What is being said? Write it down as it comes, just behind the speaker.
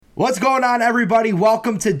What's going on, everybody?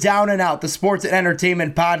 Welcome to Down and Out, the sports and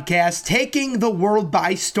entertainment podcast, taking the world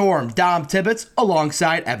by storm. Dom Tibbetts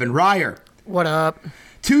alongside Evan Ryer. What up?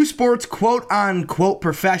 Two sports quote-unquote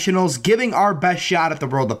professionals giving our best shot at the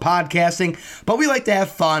world of podcasting, but we like to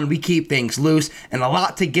have fun, we keep things loose, and a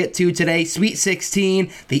lot to get to today. Sweet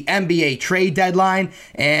 16, the NBA trade deadline,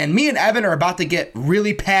 and me and Evan are about to get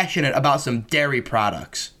really passionate about some dairy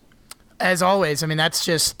products. As always, I mean, that's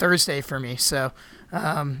just Thursday for me, so...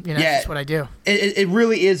 that's what I do. It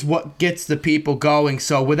really is what gets the people going.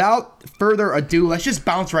 So without further ado, let's just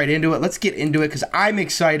bounce right into it. Let's get into it because I'm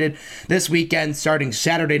excited. This weekend, starting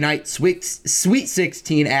Saturday night, Sweet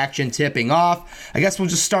 16 action tipping off. I guess we'll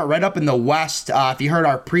just start right up in the West. If you heard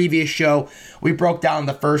our previous show, we broke down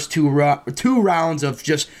the first two rounds of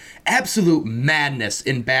just absolute madness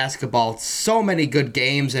in basketball. So many good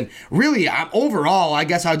games. And really, overall, I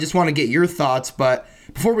guess I just want to get your thoughts, but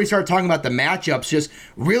before we start talking about the matchups, just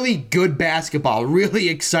really good basketball. Really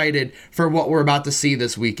excited for what we're about to see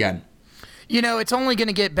this weekend. You know, it's only going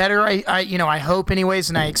to get better. I hope anyways,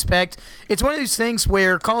 and I expect. It's one of those things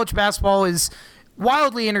where college basketball is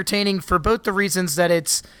wildly entertaining for both the reasons that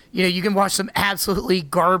it's, you can watch some absolutely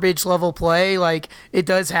garbage level play. Like, it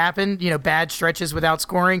does happen, bad stretches without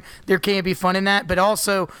scoring. There can be fun in that. But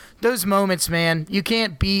also, those moments, man, you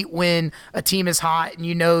can't beat when a team is hot and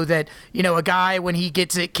you know that, a guy, when he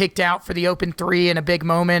gets it kicked out for the open three in a big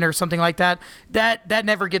moment or something like that, that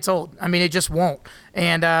never gets old. I mean, it just won't.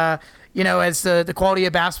 And, as the quality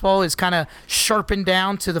of basketball is kind of sharpened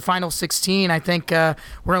down to the final 16, I think we're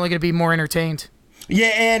only going to be more entertained.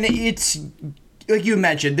 Yeah, and it's, like you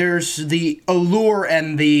mentioned, there's the allure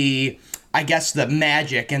and the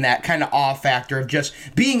magic and that kind of awe factor of just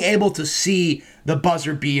being able to see the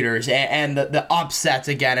buzzer beaters and the upsets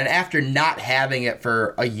again. And after not having it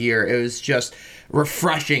for a year, it was just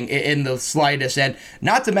refreshing in the slightest. And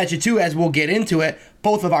not to mention, too, as we'll get into it,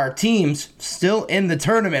 both of our teams still in the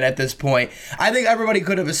tournament at this point. I think everybody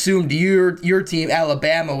could have assumed your team,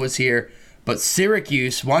 Alabama, was here. But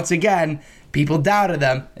Syracuse, once again, people doubted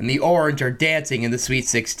them, and the Orange are dancing in the Sweet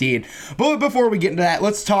 16. But before we get into that,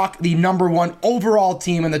 let's talk the number one overall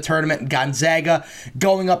team in the tournament, Gonzaga,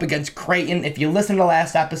 going up against Creighton. If you listen to the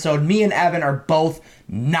last episode, me and Evan are both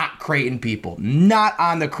not Creighton people. Not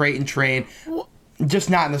on the Creighton train. Just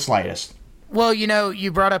not in the slightest. Well,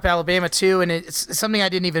 you brought up Alabama, too, and it's something I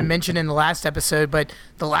didn't even mention in the last episode, but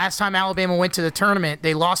the last time Alabama went to the tournament,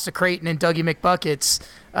 they lost to Creighton and Dougie McBuckets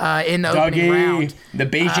in the opening round. The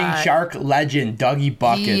Beijing Shark legend, Dougie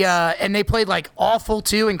Buckets. And they played, awful,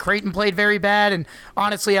 too, and Creighton played very bad, and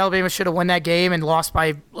honestly, Alabama should have won that game and lost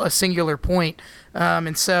by a singular point.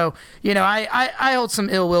 And so, I hold some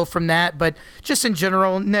ill will from that, but just in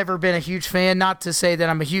general, never been a huge fan. Not to say that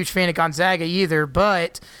I'm a huge fan of Gonzaga either,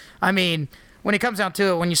 but, I mean, when it comes down to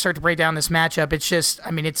it, when you start to break down this matchup, it's just,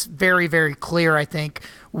 it's very, very clear, I think,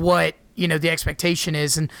 what, the expectation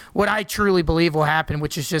is and what I truly believe will happen,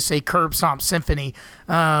 which is just a curb stomp symphony.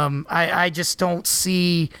 I just don't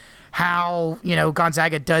see how,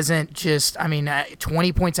 Gonzaga doesn't just,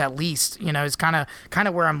 20 points at least, is kind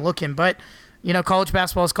of where I'm looking. But, college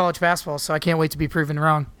basketball is college basketball, so I can't wait to be proven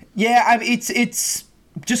wrong. Yeah, it's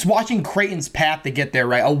just watching Creighton's path to get there,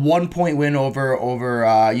 right? A 1-point win over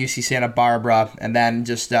UC Santa Barbara, and then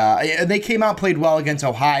just they came out, played well against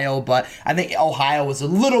Ohio, but I think Ohio was a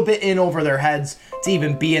little bit in over their heads to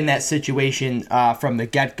even be in that situation from the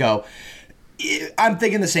get-go. I'm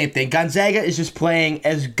thinking the same thing. Gonzaga is just playing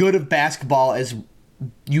as good of basketball as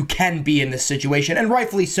you can be in this situation, and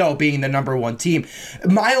rightfully so, being the number one team.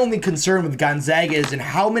 My only concern with Gonzaga is, in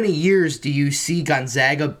how many years do you see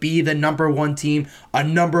Gonzaga be the number one team, a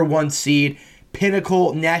number one seed,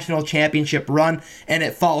 pinnacle national championship run, and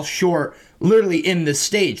it falls short literally in this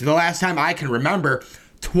stage? The last time I can remember,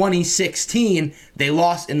 2016, they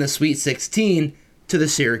lost in the Sweet 16 to the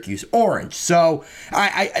Syracuse Orange. So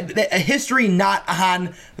a history not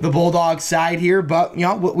on the Bulldogs side here, but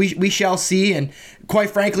we shall see. And quite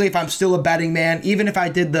frankly, if I'm still a betting man, even if I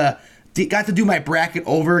got to do my bracket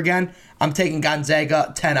over again, I'm taking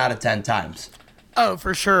Gonzaga 10 out of 10 times. Oh,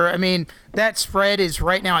 for sure. That spread is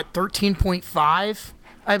right now at 13.5,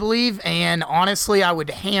 I believe, and honestly, I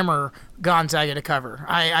would hammer Gonzaga to cover.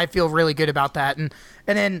 I feel really good about that. And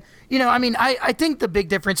And then, I think the big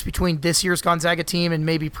difference between this year's Gonzaga team and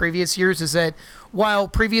maybe previous years is that while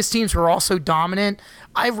previous teams were also dominant,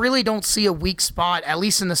 I really don't see a weak spot, at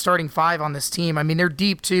least in the starting five on this team. I mean, they're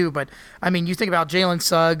deep too, but you think about Jalen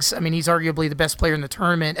Suggs. I mean, he's arguably the best player in the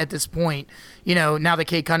tournament at this point. Now that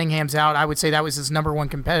Kate Cunningham's out, I would say that was his number one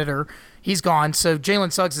competitor. He's gone, so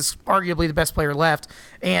Jalen Suggs is arguably the best player left.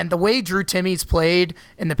 And the way Drew Timme's played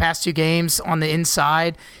in the past two games on the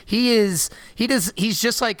inside, he's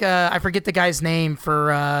just like I forget the guy's name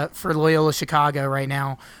for Loyola Chicago right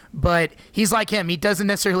now, but he's like him. He doesn't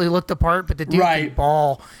necessarily look the part, but the dude can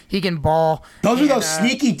ball. He can ball. Those are those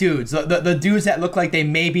sneaky dudes, the dudes that look like they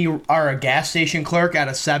maybe are a gas station clerk at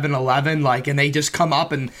a 7-Eleven, and they just come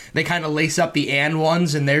up and they kind of lace up the and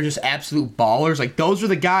ones, and they're just absolute ballers. Like, those are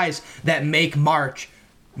the guys that make March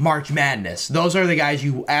Madness. Those are the guys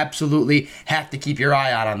you absolutely have to keep your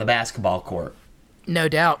eye on the basketball court. No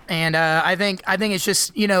doubt. And I think it's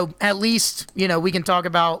just, at least, we can talk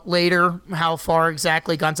about later how far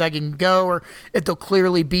exactly Gonzaga can go or if they'll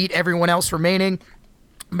clearly beat everyone else remaining.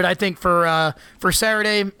 But I think for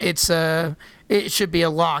Saturday, it should be a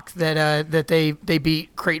lock that they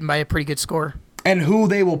beat Creighton by a pretty good score. And who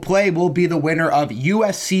they will play will be the winner of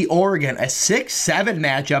USC-Oregon, a 6-7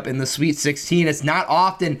 matchup in the Sweet 16. It's not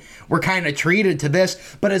often we're kind of treated to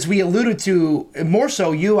this, but as we alluded to, more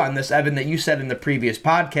so you on this, Evan, that you said in the previous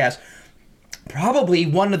podcast, probably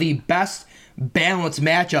one of the best balanced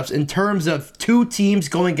matchups in terms of two teams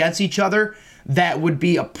going against each other that would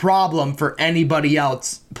be a problem for anybody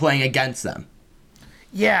else playing against them.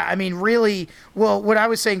 Yeah, I mean, really, well, what I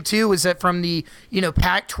was saying, too, is that from the,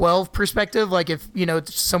 Pac-12 perspective, like if,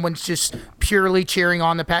 someone's just purely cheering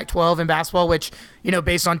on the Pac-12 in basketball, which,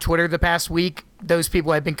 based on Twitter the past week, those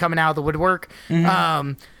people have been coming out of the woodwork.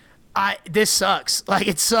 Mm-hmm. This sucks. Like,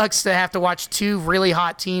 it sucks to have to watch two really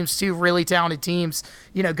hot teams, two really talented teams,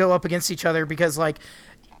 go up against each other because, like,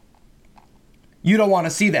 you don't want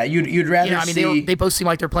to see that. You'd rather see... They both seem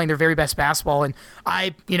like they're playing their very best basketball, and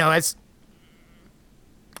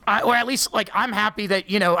or at least, I'm happy that,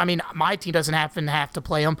 my team doesn't have to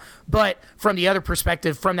play them. But from the other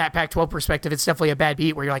perspective, from that Pac-12 perspective, it's definitely a bad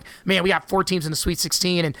beat where you're like, man, we got 4 teams in the Sweet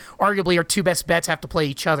 16, and arguably our 2 best bets have to play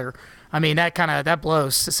each other. I mean, that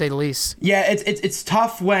blows, to say the least. Yeah, it's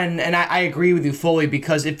tough when, and I agree with you fully,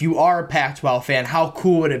 because if you are a Pac-12 fan, how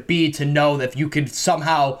cool would it be to know that if you could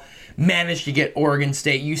somehow managed to get Oregon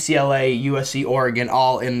State, UCLA, USC, Oregon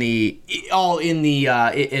all in the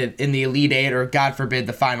Elite Eight, or God forbid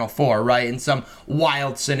the Final Four, right? In some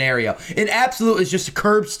wild scenario. It absolutely is just a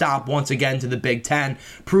curb stomp once again to the Big Ten,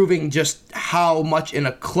 proving just how much in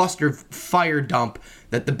a cluster fire dump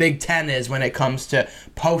that the Big Ten is when it comes to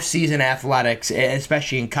postseason athletics,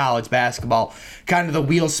 especially in college basketball. Kind of the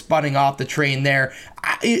wheels spinning off the train there.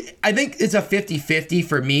 I think it's a 50-50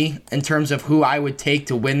 for me in terms of who I would take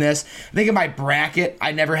to win this. I think in my bracket,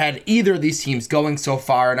 I never had either of these teams going so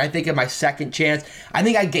far, and I think in my second chance, I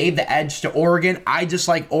think I gave the edge to Oregon. I just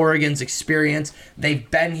like Oregon's experience.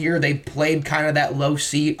 They've been here. They've played kind of that low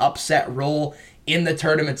seed upset role in the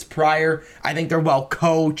tournaments prior. I think they're well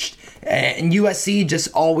coached, and USC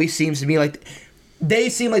just always seems to me like they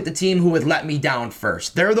seem like the team who would let me down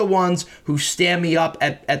first. They're the ones who stand me up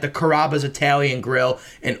at the Carrabba's Italian Grill,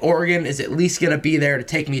 and Oregon is at least going to be there to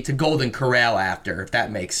take me to Golden Corral after, if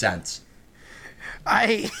that makes sense.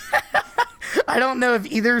 I don't know if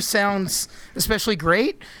either sounds especially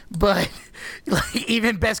great, but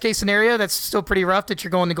even best case scenario, that's still pretty rough that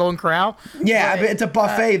you're going to Golden Corral. Yeah, but it's a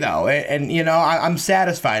buffet though, and I'm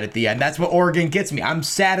satisfied at the end. That's what Oregon gets me. I'm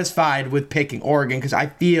satisfied with picking Oregon because I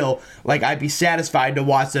feel like I'd be satisfied to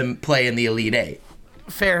watch them play in the Elite Eight.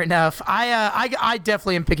 Fair enough. I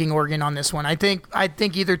definitely am picking Oregon on this one. I think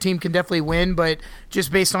either team can definitely win, but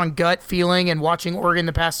just based on gut feeling and watching Oregon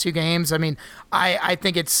the past 2 games, I mean, I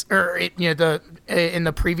think in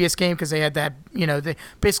the previous game, because they had that, they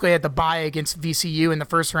basically had the bye against VCU in the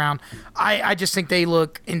first round. I just think they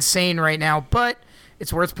look insane right now, but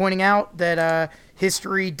it's worth pointing out that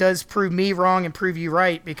history does prove me wrong and prove you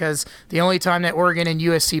right, because the only time that Oregon and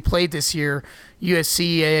USC played this year,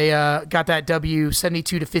 USC got that W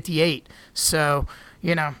 72-58. So,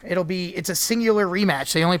 it's a singular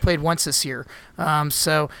rematch. They only played once this year.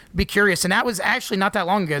 So be curious. And that was actually not that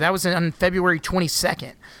long ago. That was on February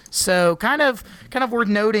 22nd. So kind of worth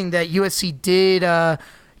noting that USC did,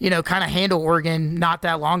 kind of handle Oregon not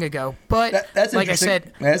that long ago. But that's like I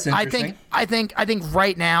said, that's interesting. I think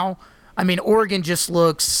right now, I mean, Oregon just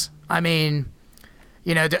looks, don't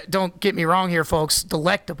get me wrong here, folks,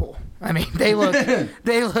 delectable. I mean, they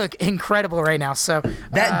look incredible right now. So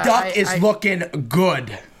that duck is looking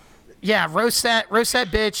good. Yeah, roast that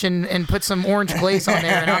bitch and put some orange glaze on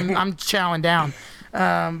there, and I'm chowing down.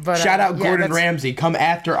 But shout out Gordon Ramsay. Come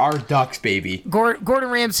after our Ducks, baby. Gordon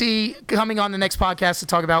Ramsay coming on the next podcast to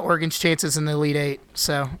talk about Oregon's chances in the Elite Eight.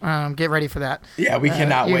 So get ready for that. Yeah, we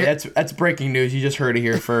cannot wait. That's breaking news. You just heard it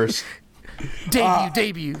here first.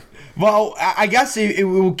 Debut. Well, I guess it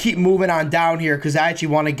will keep moving on down here because I actually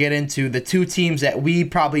want to get into the two teams that we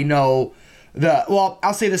probably know.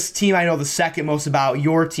 I'll say this team I know the second most about,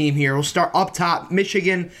 your team here. We'll start up top.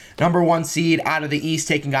 Michigan, number 1 seed out of the East,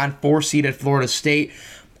 taking on 4 seeded Florida State.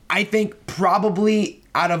 I think probably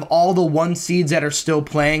out of all the 1 seeds that are still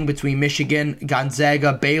playing between Michigan,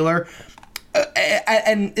 Gonzaga, Baylor,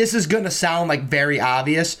 and this is going to sound like very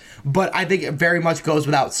obvious, but I think it very much goes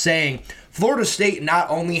without saying. Florida State not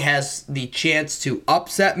only has the chance to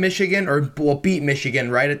upset Michigan or beat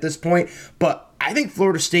Michigan right at this point, but I think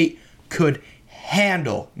Florida State could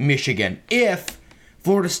handle Michigan if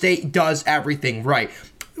Florida State does everything right.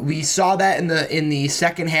 We saw that in the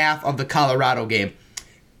second half of the Colorado game.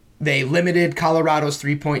 They limited Colorado's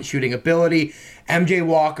three-point shooting ability. MJ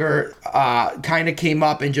Walker kind of came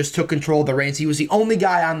up and just took control of the reins. He was the only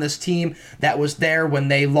guy on this team that was there when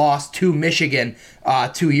they lost to Michigan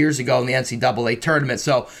 2 years ago in the NCAA tournament.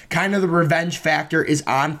 So kind of the revenge factor is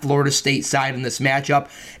on Florida State's side in this matchup.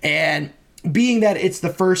 And being that it's the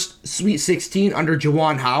first Sweet 16 under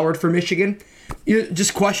Juwan Howard for Michigan,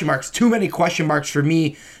 just question marks. Too many question marks for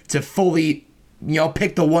me to fully,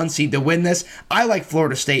 pick the 1 seed to win this. I like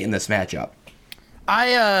Florida State in this matchup.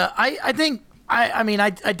 I think I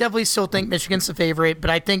definitely still think Michigan's the favorite, but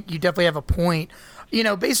I think you definitely have a point.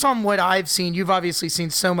 Based on what I've seen, you've obviously seen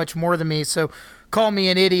so much more than me, so call me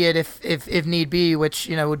an idiot if need be, which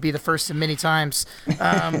would be the first of many times.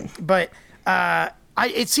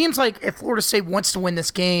 It seems like if Florida State wants to win this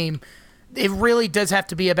game, it really does have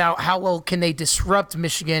to be about how well can they disrupt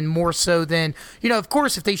Michigan more so than, of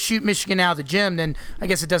course, if they shoot Michigan out of the gym, then I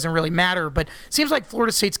guess it doesn't really matter. But it seems like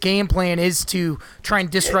Florida State's game plan is to try and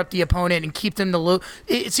disrupt the opponent and keep them to low.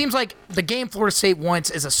 It seems like the game Florida State wants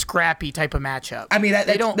is a scrappy type of matchup. I mean,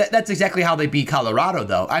 that's exactly how they beat Colorado,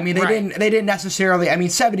 though. I mean, they didn't necessarily. I mean,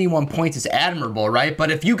 71 points is admirable, right?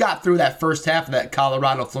 But if you got through that first half of that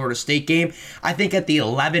Colorado-Florida State game, I think at the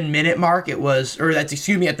 11-minute mark at the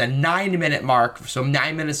 9-minute mark, so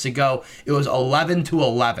 9 minutes to go, it was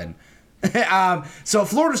 11-11. So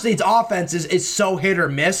Florida State's offense is so hit or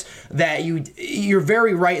miss that you're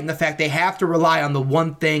very right in the fact they have to rely on the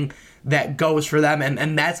one thing that goes for them,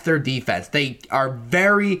 and that's their defense. They are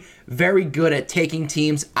very, very good at taking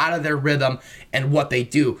teams out of their rhythm and what they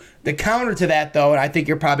do. The counter to that, though, and I think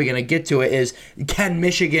you're probably going to get to it, is can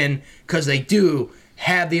Michigan, because they do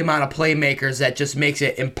have the amount of playmakers that just makes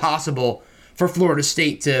it impossible for Florida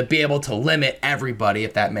State to be able to limit everybody,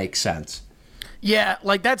 if that makes sense. Yeah,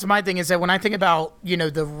 that's my thing is that when I think about,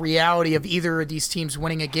 the reality of either of these teams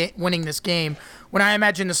winning this game, when I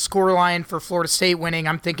imagine the scoreline for Florida State winning,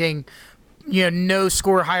 I'm thinking, no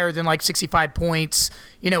score higher than 65 points,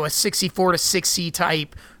 a 64-60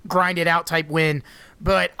 type, grind it out type win.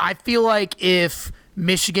 But I feel like if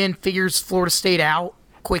Michigan figures Florida State out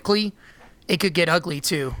quickly, it could get ugly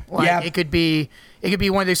too. It could be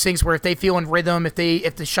one of those things where if they feel in rhythm, if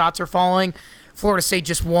the shots are falling, Florida State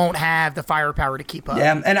just won't have the firepower to keep up.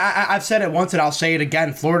 Yeah, and I've said it once and I'll say it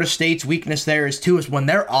again. Florida State's weakness there is when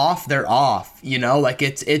they're off, they're off.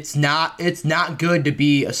 It's not good to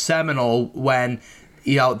be a Seminole when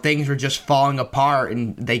things are just falling apart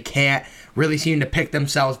and they can't really seem to pick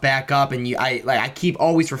themselves back up. And I keep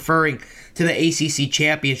always referring to the ACC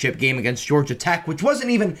championship game against Georgia Tech, which wasn't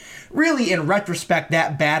even really in retrospect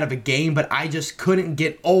that bad of a game, but I just couldn't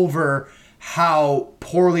get over how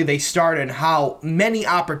poorly they started and how many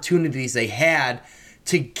opportunities they had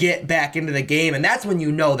to get back into the game. And that's when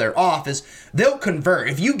they're off, is they'll convert.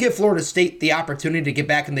 If you give Florida State the opportunity to get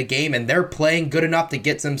back in the game and they're playing good enough to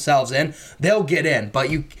get themselves in, they'll get in. But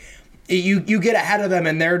you get ahead of them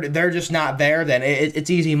and they're just not there, then it's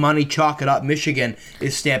easy money, chalk it up. Michigan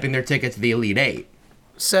is stamping their ticket to the Elite Eight.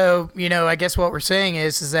 So, I guess what we're saying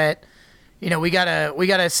is that we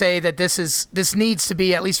gotta say that this needs to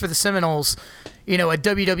be, at least for the Seminoles, a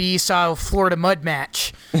WWE style Florida mud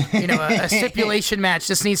match, a stipulation match.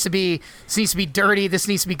 This needs to be dirty. This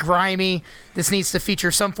needs to be grimy. This needs to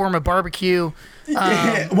feature some form of barbecue. We got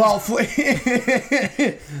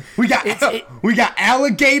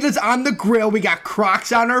alligators on the grill. We got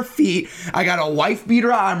Crocs on our feet. I got a wife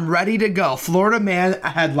beater. I'm ready to go. Florida man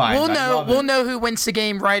headlines. We'll know who wins the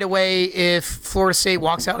game right away if Florida State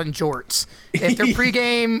walks out in jorts. If their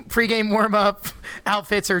pregame warm-up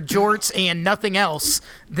outfits are jorts and nothing else,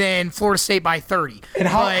 then Florida State by 30. And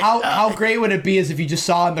how great would it be is if you just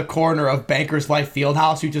saw in the corner of Bankers Life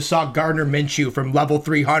Fieldhouse, you just saw Gardner Minshew from level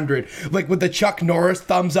 300, like with the Chuck Norris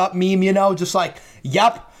thumbs up meme, just like,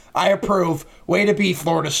 yep, I approve. Way to be,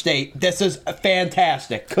 Florida State. This is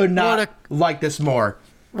fantastic. Could not like this more.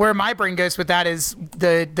 Where my brain goes with that is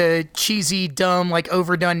the cheesy, dumb, like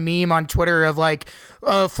overdone meme on Twitter of like,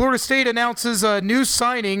 Florida State announces a new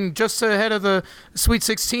signing just ahead of the Sweet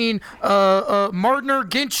 16, Mardner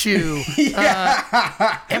Ginshew.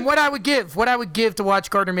 And what I would give to watch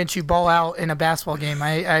Gardner Minshew ball out in a basketball game,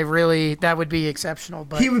 I really, that would be exceptional.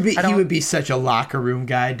 But he would be such a locker room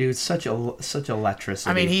guy, dude. Such electricity.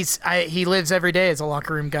 I mean, he lives every day as a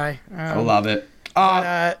locker room guy. I love it.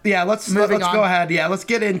 Let's go ahead. Yeah, let's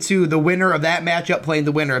get into the winner of that matchup playing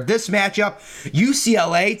the winner of this matchup.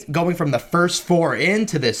 UCLA going from the first four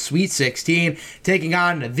into the Sweet 16, taking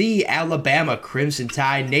on the Alabama Crimson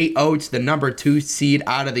Tide. Nate Oates, the number 2 seed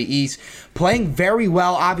out of the East, playing very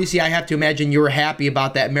well. Obviously, I have to imagine you were happy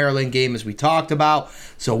about that Maryland game as we talked about.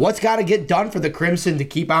 So what's got to get done for the Crimson to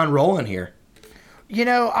keep on rolling here?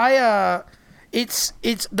 It's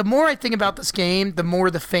the more I think about this game, the more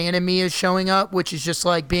the fan in me is showing up, which is just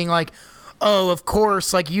like being like, oh, of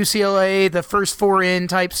course, like UCLA, the first four in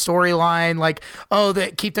type storyline, like, oh,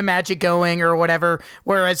 keep the magic going or whatever.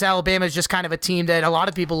 Whereas Alabama is just kind of a team that a lot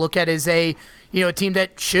of people look at as a team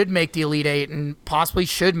that should make the Elite Eight and possibly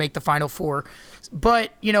should make the Final Four.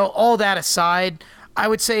 But, all that aside, I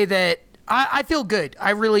would say that I feel good.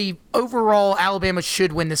 Overall, Alabama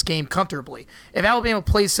should win this game comfortably. If Alabama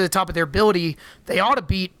plays to the top of their ability, they ought to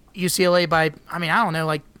beat UCLA by,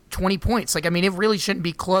 like 20 points. It really shouldn't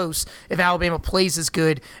be close if Alabama plays as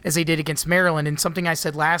good as they did against Maryland. And something I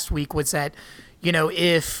said last week was that,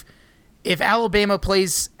 if Alabama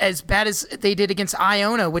plays as bad as they did against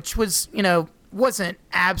Iona, which was, wasn't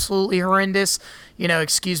absolutely horrendous.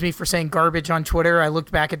 Excuse me for saying garbage on Twitter. I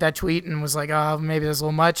looked back at that tweet and was like, oh, maybe that's a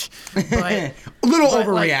little much. But a little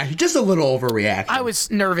overreaction. Just a little overreaction. I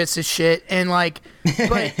was nervous as shit. And I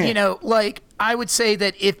would say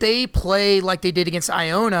that if they play like they did against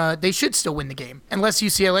Iona, they should still win the game. Unless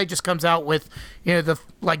UCLA just comes out with,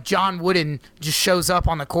 John Wooden just shows up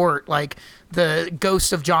on the court, like the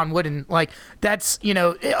ghost of John Wooden. That's,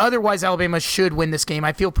 otherwise Alabama should win this game.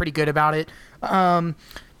 I feel pretty good about it.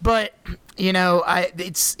 But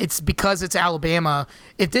it's because it's Alabama.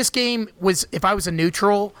 If I was a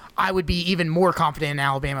neutral, I would be even more confident in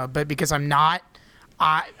Alabama. But because I'm not,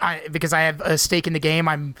 because I have a stake in the game,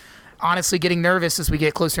 I'm honestly getting nervous as we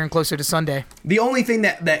get closer and closer to Sunday. The only thing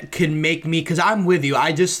that can make me, because I'm with you,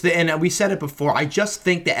 and we said it before, I just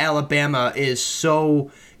think that Alabama is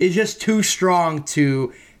just too strong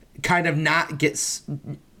to kind of not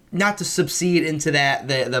to succeed into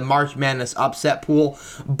the March Madness upset pool.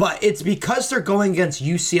 But it's because they're going against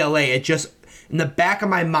UCLA. It just, in the back of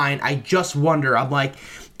my mind, I just wonder, I'm like,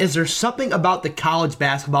 is there something about the college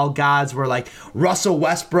basketball gods where Russell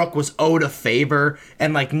Westbrook was owed a favor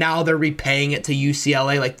and now they're repaying it to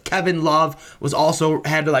UCLA? Kevin Love was also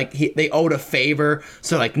had to they owed a favor,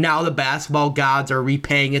 so now the basketball gods are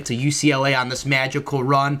repaying it to UCLA on this magical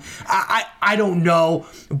run. I don't know,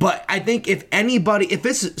 but I think if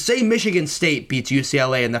it's say Michigan State beats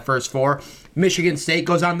UCLA in the first four, Michigan State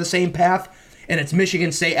goes on the same path, and it's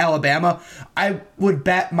Michigan State Alabama, I would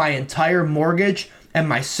bet my entire mortgage and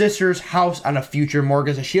my sister's house on a future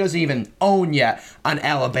mortgage that she doesn't even own yet on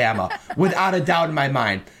Alabama, without a doubt in my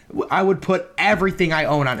mind. I would put everything I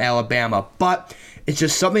own on Alabama, but it's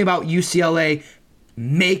just something about UCLA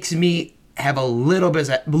makes me have a little bit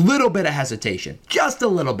of hesitation, just a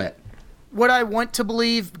little bit. What I want to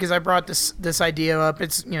believe, because I brought this idea up,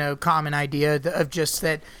 it's common idea of just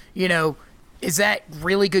that, is that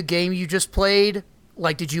really good game you just played?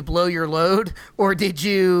 Did you blow your load, or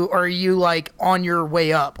are you on your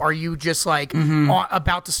way up? Are you just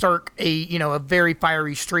about to start a very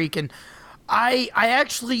fiery streak? And I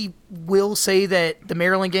actually will say that the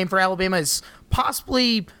Maryland game for Alabama is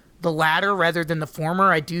possibly the latter rather than the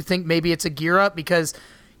former. I do think maybe it's a gear up because,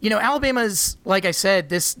 Alabama's, like I said,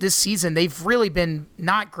 this season, they've really been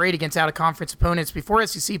not great against out-of-conference opponents. Before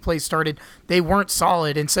SEC play started, they weren't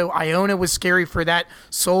solid. And so Iona was scary for that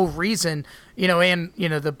sole reason, and,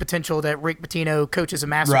 the potential that Rick Pitino coaches a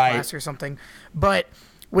master class or something. But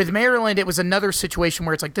with Maryland, it was another situation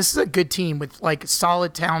where it's this is a good team with,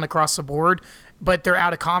 solid talent across the board, but they're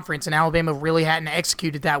out of conference, and Alabama really hadn't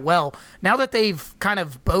executed that well. Now that they've kind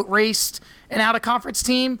of boat raced an out-of-conference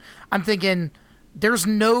team, I'm thinking – there's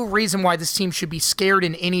no reason why this team should be scared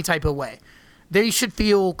in any type of way. they should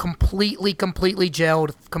feel completely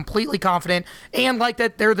gelled, completely confident, and like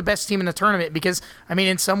that they're the best team in the tournament because, I mean,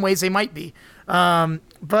 in some ways they might be.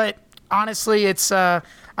 But honestly, it's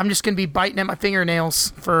I'm just going to be biting at my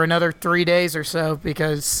fingernails for another 3 days or so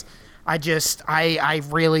because I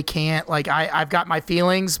really can't. Like, I've got my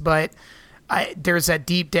feelings, but there's that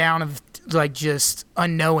deep down of like just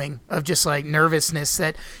unknowing of just like nervousness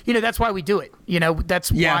that, that's why we do it.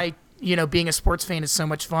 That's why, being a sports fan is so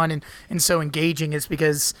much fun and so engaging is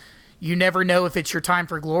because you never know if it's your time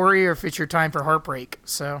for glory or if it's your time for heartbreak.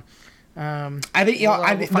 So I think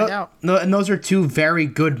we'll find out. And those are two very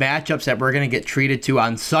good matchups that we're going to get treated to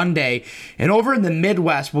on Sunday. And over in the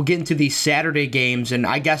Midwest, we'll get into these Saturday games, and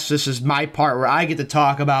I guess this is my part where I get to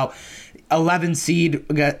talk about 11 seed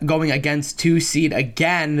going against 2 seed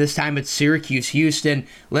again. This time it's Syracuse Houston.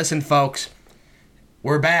 Listen, folks,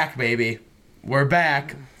 we're back, baby. We're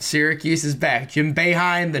back. Syracuse is back. Jim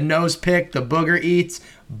Boeheim, the nose pick, the booger eats,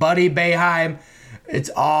 Buddy Boeheim.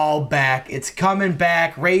 It's all back. It's coming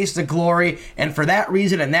back. Raise the glory. And for that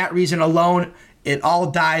reason and that reason alone, it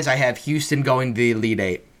all dies. I have Houston going to the Elite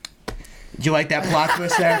Eight. Did you like that plot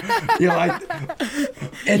twist there? You like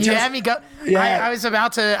it? You had me go. Yeah.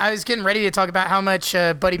 I was getting ready to talk about how much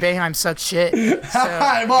Buddy Boeheim sucks shit. So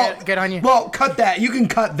well, good on you. Well, cut that. You can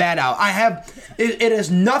cut that out. It has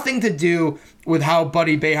nothing to do with how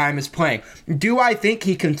Buddy Boeheim is playing. Do I think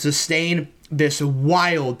he can sustain this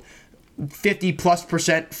wild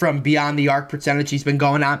 50+% from beyond the arc percentage he's been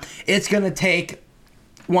going on? It's going to take,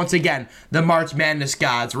 once again, the March Madness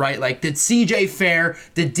gods, right? Like, did CJ Fair,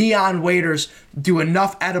 did Dion Waiters do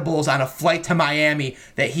enough edibles on a flight to Miami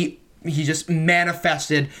that he just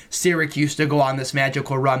manifested Syracuse to go on this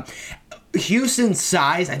magical run? Houston's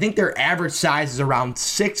size, I think their average size is around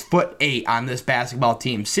 6'8" on this basketball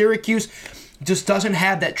team. Syracuse just doesn't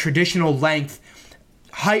have that traditional length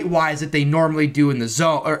height-wise that they normally do in the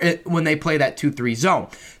zone, or when they play that 2-3 zone.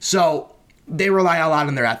 So they rely a lot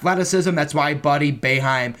on their athleticism. That's why Buddy,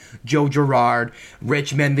 Boeheim, Joe Girard,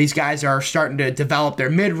 Richmond, these guys are starting to develop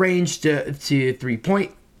their mid-range to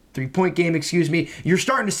three-point game, You're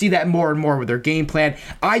starting to see that more and more with their game plan.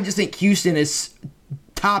 I just think Houston is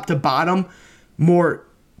top to bottom more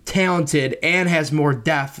talented and has more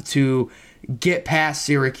depth to get past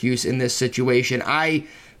Syracuse in this situation. I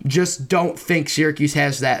just don't think Syracuse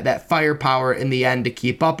has that firepower in the end to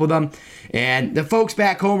keep up with them. And the folks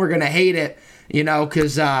back home are going to hate it,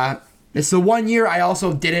 because it's the 1 year I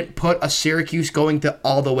also didn't put a Syracuse going to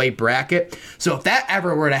all the way bracket. So if that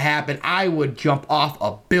ever were to happen, I would jump off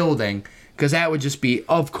a building because that would just be,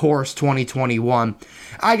 of course, 2021.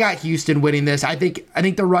 I got Houston winning this. I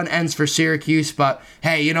think the run ends for Syracuse, but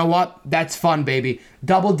hey, you know what? That's fun, baby.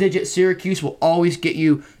 Double-digit Syracuse will always get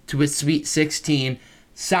you to a Sweet 16.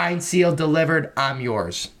 Signed, sealed, delivered. I'm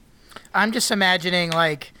yours. I'm just imagining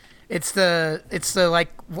like it's the like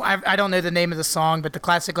I don't know the name of the song, but the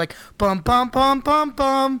classic like bum bum bum bum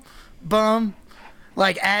bum bum.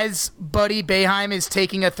 Like as Buddy Boeheim is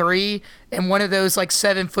taking a three, and one of those like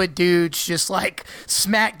 7-foot dudes just like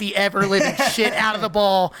smack the ever living shit out of the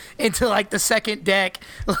ball into like the second deck.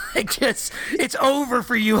 Like just it's over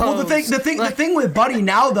for you. Well, the thing with Buddy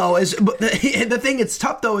now though is the thing that's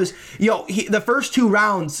tough though is the first 2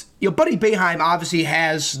 rounds. Buddy Boeheim obviously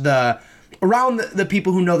has around the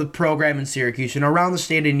people who know the program in Syracuse and around the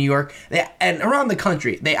state of New York and around the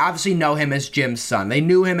country, they obviously know him as Jim's son. They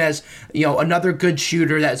knew him as, another good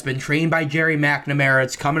shooter that's been trained by Jerry McNamara.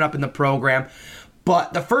 It's coming up in the program.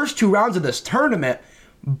 But the first 2 rounds of this tournament,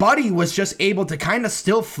 Buddy was just able to kind of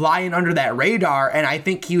still fly in under that radar, and I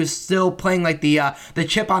think he was still playing like the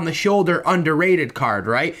chip on the shoulder underrated card,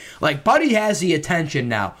 right? Like, Buddy has the attention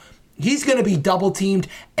now. He's going to be double-teamed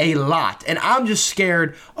a lot, and I'm just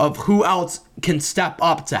scared of who else can step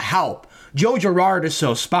up to help. Joe Girard is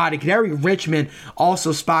so spotty. Gary Richmond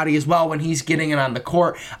also spotty as well when he's getting it on the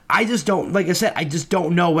court. I just don't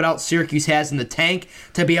know what else Syracuse has in the tank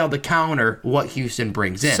to be able to counter what Houston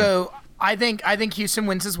brings in. So I think Houston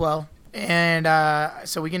wins as well, and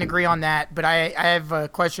so we can agree on that. But I have a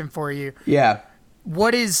question for you. Yeah.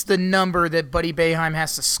 What is the number that Buddy Boeheim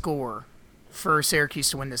has to score for Syracuse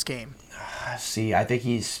to win this game? See, I think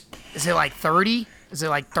he's... Is it like 30? Is it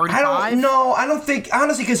like 35? I don't think...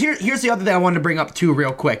 Honestly, because here's the other thing I wanted to bring up too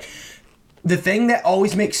real quick. The thing that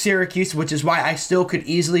always makes Syracuse, which is why I still could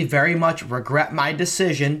easily very much regret my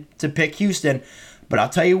decision to pick Houston, but I'll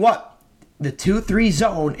tell you what, the 2-3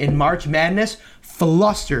 zone in March Madness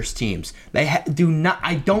flusters teams. They do not...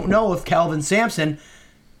 I don't know if Kelvin Sampson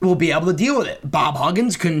will be able to deal with it. Bob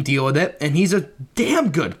Huggins couldn't deal with it, and he's a damn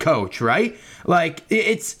good coach, right? Like,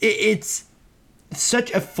 it's such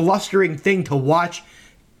a flustering thing to watch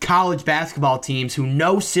college basketball teams who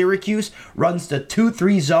know Syracuse runs the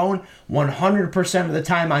 2-3 zone 100% of the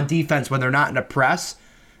time on defense when they're not in a press,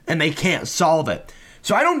 and they can't solve it.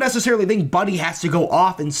 So I don't necessarily think Buddy has to go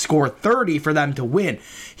off and score 30 for them to win.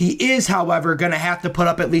 He is, however, going to have to put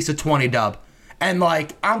up at least a 20 dub. And,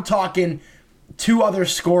 like, I'm talking 2 other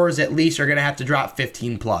scorers at least are going to have to drop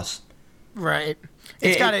 15 plus. Right.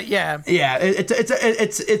 It's got to, yeah. Yeah,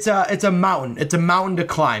 it's a mountain. It's a mountain to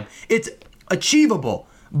climb. It's achievable,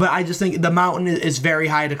 but I just think the mountain is very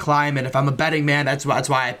high to climb, and if I'm a betting man, that's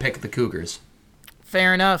why I pick the Cougars.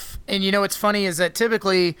 Fair enough. And you know what's funny is that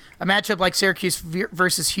typically a matchup like Syracuse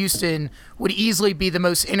versus Houston would easily be the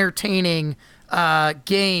most entertaining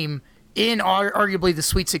game in arguably the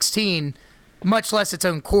Sweet 16, much less its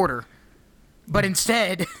own quarter. But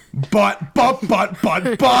instead... But,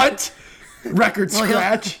 record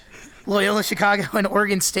scratch. Loyola Chicago and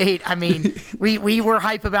Oregon State. I mean, we were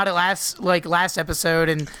hype about it last episode,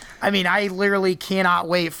 and I mean, I literally cannot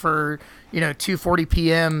wait for 2:40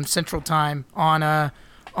 p.m. Central Time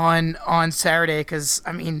on Saturday, because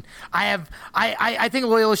I mean, I think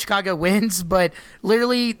Loyola Chicago wins, but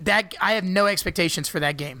literally that I have no expectations for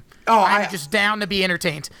that game. I'm just down to be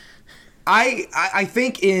entertained. I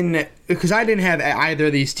think because I didn't have either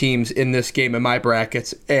of these teams in this game in my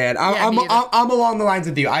brackets, and I'm along the lines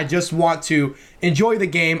of you. I just want to enjoy the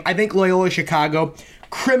game. I think Loyola Chicago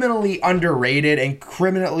criminally underrated and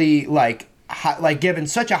criminally like given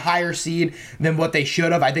such a higher seed than what they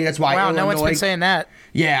should have. I think that's why. Wow, Illinois, no one's been saying that.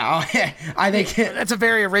 Yeah, I think that's a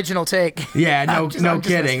very original take. Yeah, no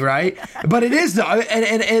kidding, right? But it is though,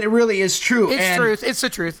 and it really is true. It's truth. It's the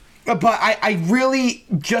truth. But I really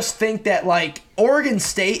just think that, like, Oregon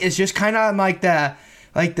State is just kind of like the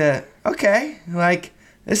okay, like,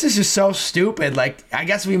 this is just so stupid. Like, I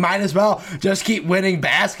guess we might as well just keep winning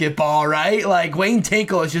basketball, right? Like, Wayne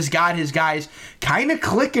Tinkle has just got his guys kind of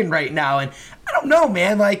clicking right now. And I don't know,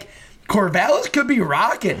 man, like, Corvallis could be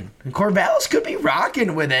rocking. Corvallis could be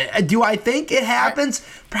rocking with it. Do I think it happens?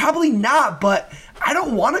 Probably not, but I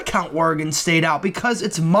don't want to count Oregon State out because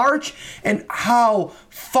it's March, and how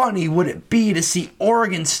funny would it be to see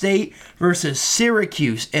Oregon State versus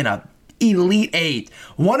Syracuse in a Elite Eight?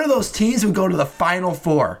 One of those teams would go to the Final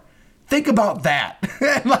Four. Think about that.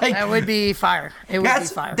 Like, that would be fire. It would be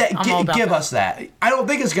fire. Give us that. I don't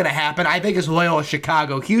think it's going to happen. I think it's Loyola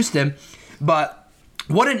Chicago, Houston, but...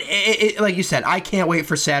 like you said, I can't wait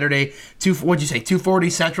for Saturday. What'd you say?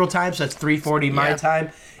 2:40 Central Time, so that's 3:40 my time.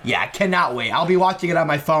 Yeah, I cannot wait. I'll be watching it on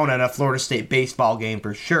my phone at a Florida State baseball game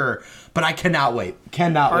for sure. But I cannot wait.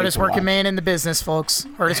 Hardest working man in the business, folks.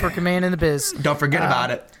 Hardest working man in the biz. Don't forget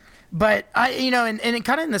about it. But and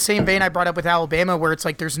kind of in the same vein I brought up with Alabama, where it's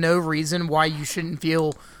like there's no reason why you shouldn't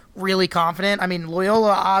feel really confident. I mean,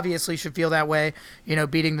 Loyola obviously should feel that way,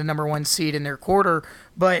 beating the number 1 seed in their quarter.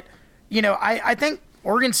 But I think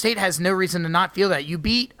Oregon State has no reason to not feel that. You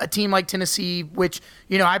beat a team like Tennessee, which,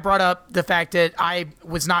 I brought up the fact that I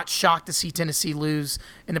was not shocked to see Tennessee lose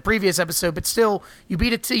in the previous episode, but still, you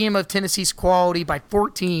beat a team of Tennessee's quality by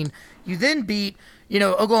 14. You then beat,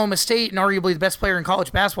 Oklahoma State and arguably the best player in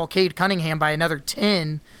college basketball, Cade Cunningham, by another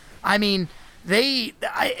 10. I mean,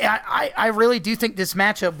 I really do think this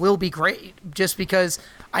matchup will be great, just because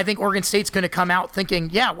I think Oregon State's going to come out thinking,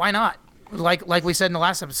 yeah, why not? Like we said in the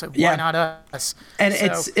last episode, why not us? And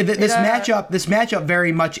this matchup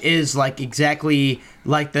very much is like exactly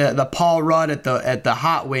like the Paul Rudd at the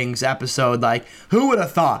Hot Wings episode. Like, who would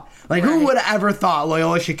have thought? Like, who would have ever thought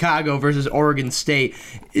Loyola Chicago versus Oregon State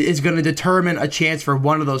is going to determine a chance for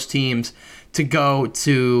one of those teams to go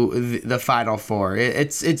to the Final Four?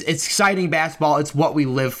 It's exciting basketball. It's what we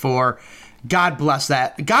live for. God bless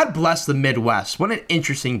that. God bless the Midwest. What an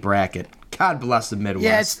interesting bracket. God bless the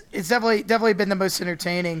Midwest. Yeah, it's definitely been the most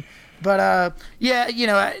entertaining. But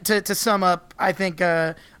to sum up, I think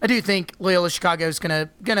I do think Loyola Chicago is gonna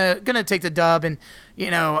take the dub, and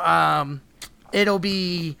it'll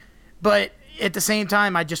be. But at the same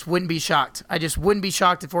time, I just wouldn't be shocked. I just wouldn't be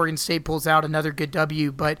shocked if Oregon State pulls out another good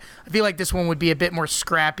W. But I feel like this one would be a bit more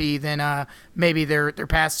scrappy than maybe their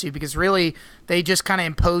past two, because really they just kind of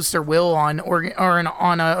imposed their will on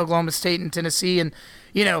Oklahoma State and Tennessee. And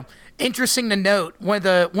interesting to note, one of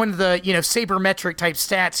the sabermetric type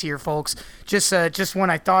stats here, folks. Just one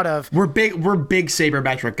I thought of. We're big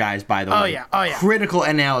sabermetric guys, by the way. Oh yeah. Critical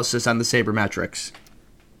analysis on the sabermetrics.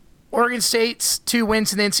 Oregon State's 2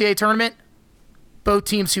 wins in the NCAA tournament. Both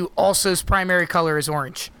teams who also's primary color is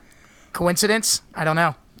orange. Coincidence? I don't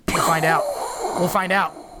know. We'll find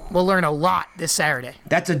out. We'll learn a lot this Saturday.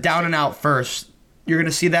 That's a down and out first You're going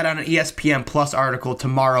to see that on an ESPN Plus article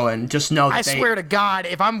tomorrow, and just know that I swear to God,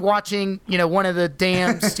 if I'm watching, one of the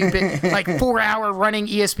damn stupid, 4-hour running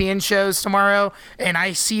ESPN shows tomorrow, and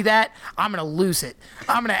I see that, I'm going to lose it.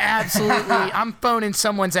 I'm going to I'm phoning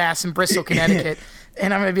someone's ass in Bristol, Connecticut.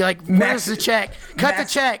 And I'm going to be like, where's the check? Cut the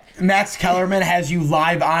check. Max Kellerman has you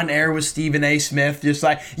live on air with Stephen A. Smith, just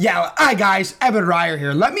like, yeah, hi guys, Evan Ryer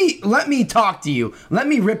here. Let me talk to you. Let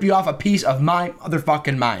me rip you off a piece of my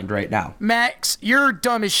motherfucking mind right now. Max, you're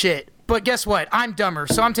dumb as shit. But guess what? I'm dumber,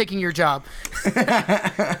 so I'm taking your job. Checkmate.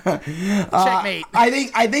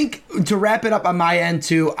 I think to wrap it up on my end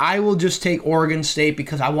too, I will just take Oregon State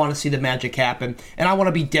because I want to see the magic happen, and I want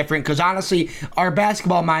to be different because honestly, our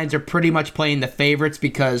basketball minds are pretty much playing the favorites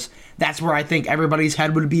because that's where I think everybody's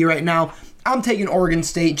head would be right now. I'm taking Oregon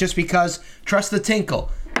State just because trust the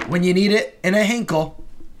tinkle. When you need it in a hinkle,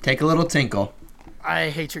 take a little tinkle.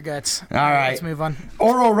 I hate your guts. All right. Let's move on.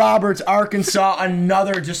 Oral Roberts, Arkansas,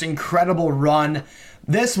 another just incredible run.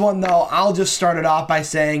 This one, though, I'll just start it off by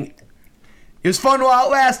saying it was fun while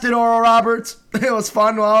it lasted, Oral Roberts. It was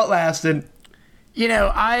fun while it lasted.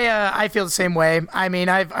 I feel the same way. I mean,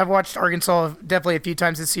 I've watched Arkansas definitely a few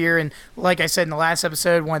times this year, and like I said in the last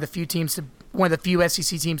episode, one of the few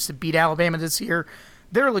SEC teams to beat Alabama this year.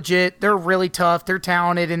 They're legit. They're really tough. They're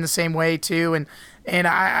talented in the same way too, and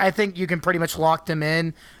I think you can pretty much lock them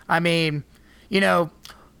in. I mean, the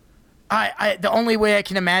only way I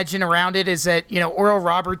can imagine around it is that, Oral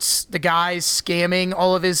Roberts, the guy's scamming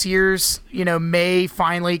all of his years,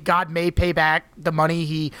 God may pay back the money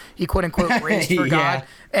he quote unquote raised for yeah. God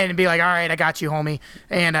and be like, all right, I got you, homie,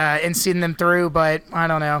 and seeing them through. But I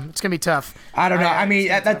don't know. It's going to be tough. I don't know. I mean,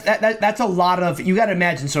 that's a lot of, you got to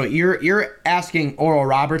imagine. So you're asking Oral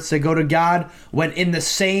Roberts to go to God when in the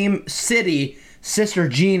same city, Sister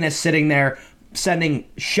Jean is sitting there sending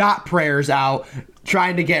shot prayers out,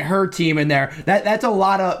 trying to get her team in there. That's a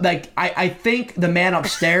lot of, I think the man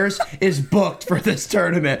upstairs is booked for this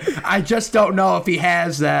tournament. I just don't know if he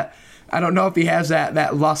has that. I don't know if he has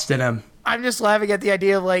that lust in him. I'm just laughing at the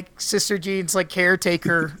idea of Sister Jean's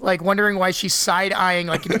caretaker, wondering why she's side eyeing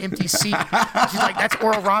an empty seat. She's like, that's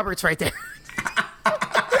Oral Roberts right there.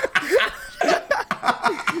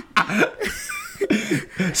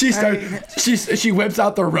 She whips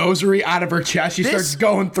out the rosary out of her chest. She starts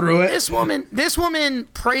going through it. This woman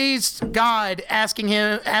praised God, asking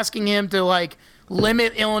him to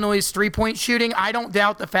limit Illinois' three-point shooting. I don't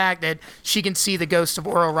doubt the fact that she can see the ghost of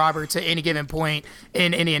Oral Roberts at any given point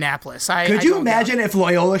in Indianapolis. Could you imagine if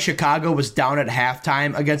Loyola Chicago was down at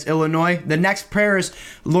halftime against Illinois? The next prayer is,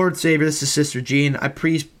 Lord Savior, this is Sister Jean. I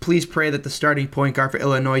please pray that the starting point guard for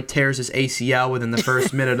Illinois tears his ACL within the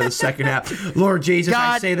first minute of the second half. Lord Jesus,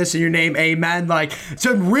 God, I say this in your name, amen.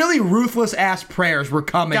 Some really ruthless-ass prayers were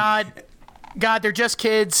coming. God, they're just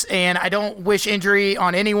kids, and I don't wish injury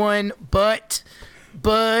on anyone, but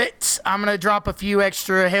I'm going to drop a few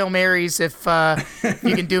extra Hail Marys if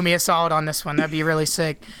you can do me a solid on this one. That'd be really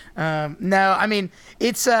sick. No, I mean,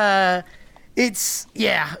 it's to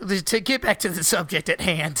get back to the subject at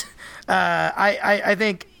hand, I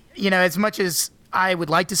think, as much as I would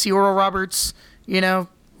like to see Oral Roberts,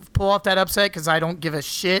 pull off that upset because I don't give a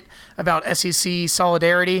shit about SEC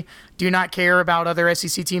solidarity, do not care about other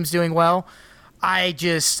SEC teams doing well. I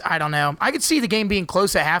don't know. I could see the game being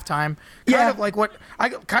close at halftime. Kind of like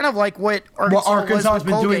what Arkansas has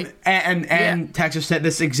been doing, and Texas said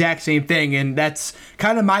this exact same thing, and that's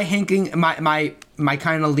kind of my my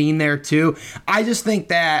kind of lean there too. I just think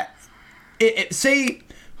that say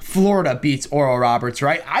Florida beats Oral Roberts,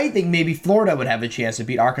 right? I think maybe Florida would have a chance to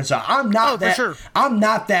beat Arkansas. I'm not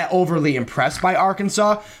that overly impressed by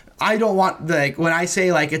Arkansas. I don't want, when I say,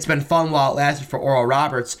 it's been fun while it lasted for Oral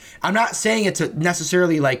Roberts, I'm not saying it to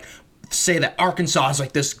necessarily, say that Arkansas is,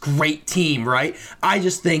 this great team, right? I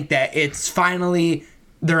just think that it's finally,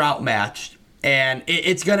 they're outmatched. And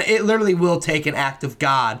it literally will take an act of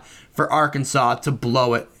God for Arkansas to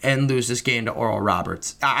blow it and lose this game to Oral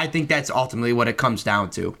Roberts. I think that's ultimately what it comes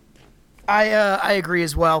down to. I agree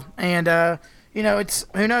as well. And, it's,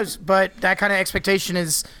 who knows, but that kind of expectation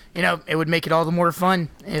is, it would make it all the more fun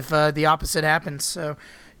if the opposite happens. So,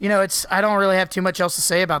 I don't really have too much else to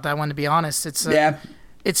say about that one, to be honest.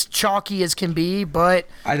 It's chalky as can be, but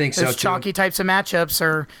I think so, those chalky types of matchups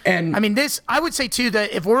are. And I would say too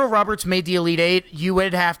that if Oral Roberts made the Elite Eight, you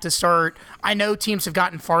would have to start. I know teams have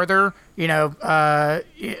gotten farther,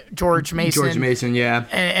 George Mason, yeah,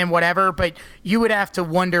 and whatever, but you would have to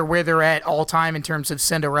wonder where they're at all time in terms of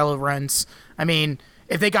Cinderella runs. I mean,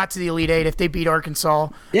 if they got to the Elite Eight, if they beat Arkansas,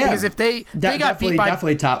 because if they got beat by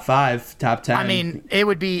definitely top 5, top 10. I mean, it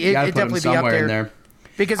would be it definitely be up there.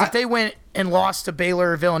 Because if they went and lost to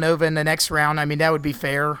Baylor or Villanova in the next round, I mean, that would be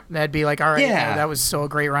fair. That'd be like, all right, that was still a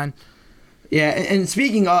great run. Yeah, and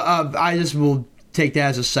speaking of, I just will take that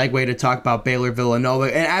as a segue to talk about Baylor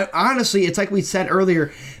Villanova. And honestly, it's like we said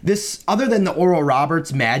earlier, this, other than the Oral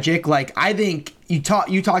Roberts magic, like, I think you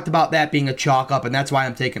talked about that being a chalk up, and that's why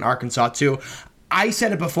I'm taking Arkansas too. I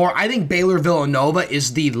said it before, I think Baylor Villanova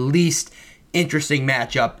is the least interesting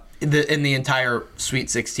matchup in the entire Sweet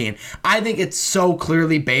 16. I think it's so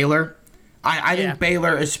clearly Baylor. I think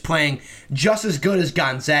Baylor is playing just as good as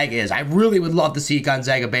Gonzaga is. I really would love to see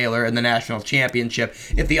Gonzaga-Baylor in the national championship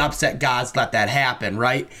if the upset gods let that happen,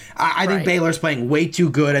 right? I think Baylor's playing way too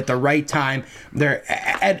good at the right time. They're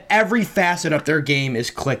at every facet of their game is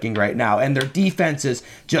clicking right now, and their defense is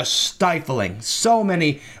just stifling. So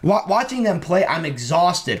many. Watching them play, I'm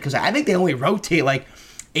exhausted because I think they only rotate like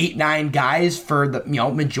 8-9 guys for the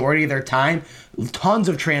majority of their time. Tons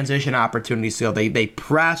of transition opportunities still. They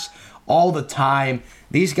press all the time.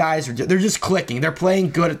 These guys they're just clicking. They're playing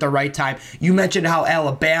good at the right time. You mentioned how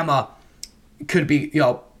Alabama could be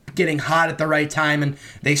getting hot at the right time and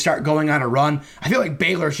they start going on a run. I feel like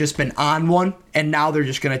Baylor's just been on one and now they're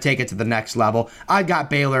just going to take it to the next level. I got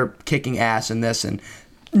Baylor kicking ass in this and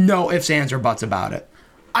no ifs, ands, or buts about it.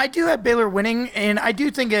 I do have Baylor winning, and I do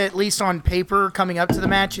think at least on paper coming up to the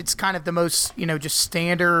match, it's kind of the most, just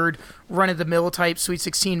standard run-of-the-mill type Sweet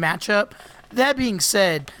 16 matchup. That being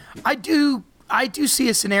said, I do see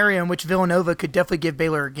a scenario in which Villanova could definitely give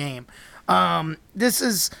Baylor a game. This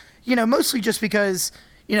is, mostly just because,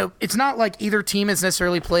 it's not like either team has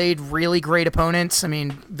necessarily played really great opponents. I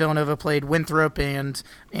mean, Villanova played Winthrop and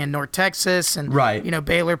North Texas, and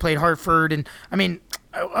Baylor played Hartford, and I mean,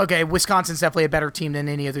 okay, Wisconsin's definitely a better team than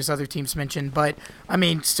any of those other teams mentioned, but I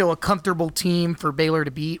mean, still a comfortable team for Baylor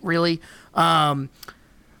to beat, really. But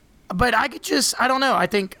I don't know. I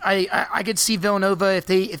think I could see Villanova if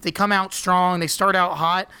they come out strong, they start out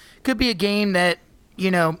hot. Could be a game that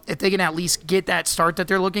if they can at least get that start that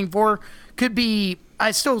they're looking for, could be. I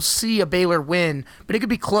still see a Baylor win, but it could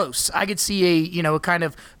be close. I could see a kind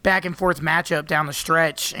of back and forth matchup down the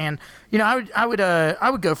stretch, and I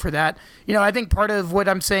would go for that. I think part of what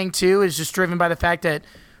I'm saying too is just driven by the fact that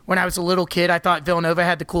when I was a little kid, I thought Villanova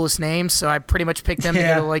had the coolest names, so I pretty much picked them to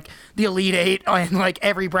go to like the Elite Eight in like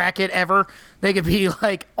every bracket ever. They could be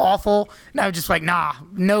like awful, and I was just like, nah,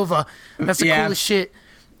 Nova, that's the coolest shit.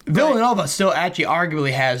 Villanova still actually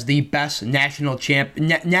arguably has the best national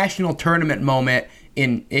tournament moment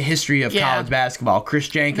in history of college basketball. Chris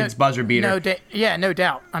Jenkins buzzer beater. No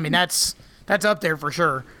doubt. I mean, that's up there for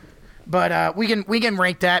sure. But we can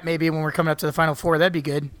rank that maybe when we're coming up to the Final Four. That'd be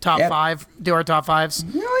good. Top 5. Do our top 5s.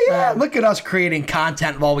 Oh, yeah. Look at us creating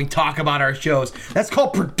content while we talk about our shows. That's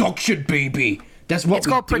called production, baby. That's what it's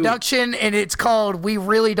called production, and it's called we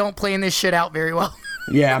really don't plan this shit out very well.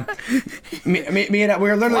 Yeah, me and we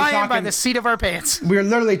were literally talking by the seat of our pants. We were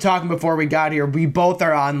literally talking before we got here. We both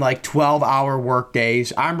are on like 12-hour work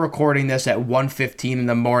days. I'm recording this at 1:15 in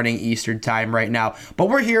the morning Eastern time right now, but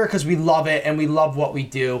we're here because we love it and we love what we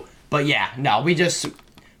do. But yeah, no, we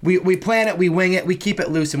plan it, we wing it, we keep it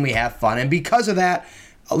loose, and we have fun. And because of that,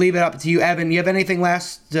 I'll leave it up to you, Evan. You have any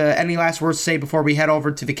last words to say before we head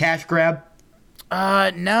over to the cash grab?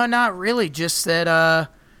 No, not really. Just that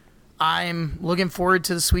I'm looking forward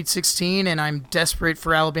to the Sweet 16, and I'm desperate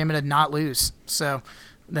for Alabama to not lose. So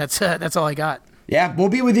that's all I got. Yeah, we'll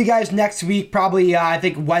be with you guys next week. Probably, I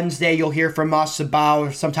think Wednesday you'll hear from us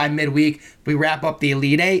about sometime midweek. We wrap up the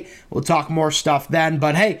Elite Eight. We'll talk more stuff then.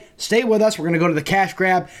 But hey, stay with us. We're going to go to the cash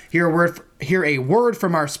grab. Hear a word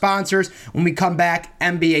from our sponsors. When we come back,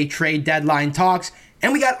 NBA trade deadline talks.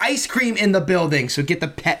 And we got ice cream in the building, so get the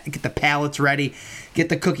pallets ready. Get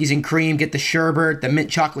the cookies and cream, get the sherbet, the mint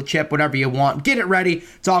chocolate chip, whatever you want. Get it ready.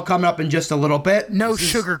 It's all coming up in just a little bit. No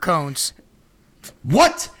sugar cones.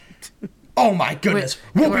 What? Oh my goodness.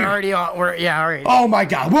 We're already on. All right. Oh my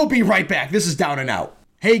God. We'll be right back. This is Down and Out.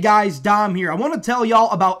 Hey guys, Dom here. I want to tell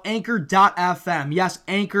y'all about Anchor.fm. Yes,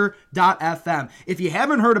 Anchor.fm. If you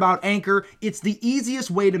haven't heard about Anchor, it's the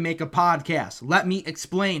easiest way to make a podcast. Let me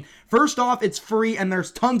explain. First off, it's free and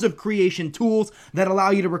there's tons of creation tools that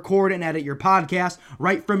allow you to record and edit your podcast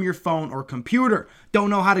right from your phone or computer. Don't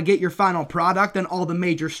know how to get your final product on all the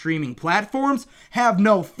major streaming platforms? Have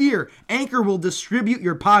no fear. Anchor will distribute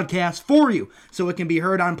your podcast for you so it can be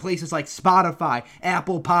heard on places like Spotify,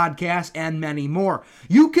 Apple Podcasts, and many more.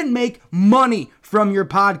 You can make money from your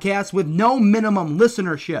podcast with no minimum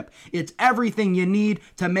listenership. It's everything you need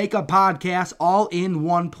to make a podcast all in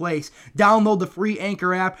one place. Download the free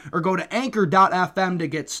Anchor app or go to Anchor.fm to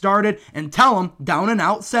get started and tell them Down and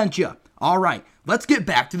Out sent you. All right, let's get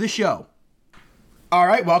back to the show. All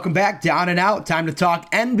right, welcome back. Down and out. Time to talk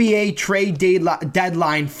NBA trade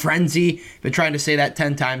deadline frenzy. Been trying to say that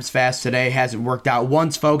 10 times fast today. Hasn't worked out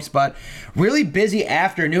once, folks, but really busy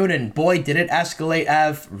afternoon, and boy, did it escalate,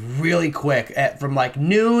 Ev, really quick. From like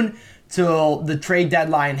noon till the trade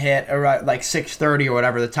deadline hit, or like 6:30 or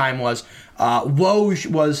whatever the time was. Woj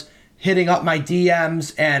was hitting up my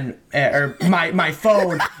DMs and or my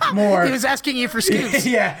phone more. He was asking you for scoops.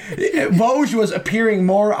 Yeah, Woj was appearing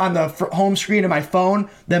more on the home screen of my phone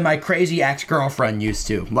than my crazy ex-girlfriend used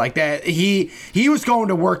to. Like that, he was going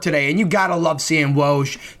to work today, and you gotta love seeing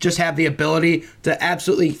Woj just have the ability to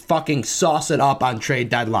absolutely fucking sauce it up on trade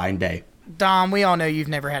deadline day. Dom, we all know you've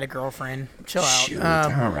never had a girlfriend. Chill out. Shoot,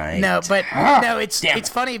 all right. No, but it's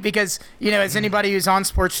funny because, as anybody who's on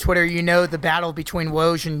sports Twitter, the battle between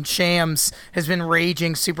Woj and Shams has been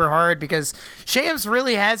raging super hard because Shams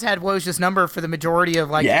really has had Woj's number for the majority of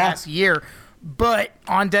the past year. But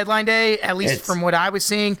on deadline day, at least from what I was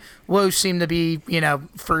seeing, Woj seemed to be,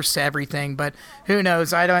 first to everything. But who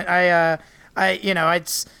knows?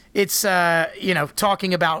 It's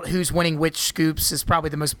talking about who's winning which scoops is probably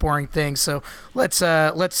the most boring thing. So let's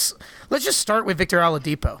just start with Victor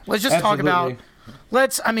Oladipo. Let's just talk about.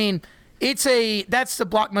 That's the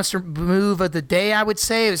blockbuster move of the day. I would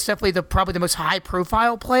say it was definitely probably the most high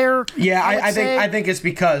profile player. Yeah, I think it's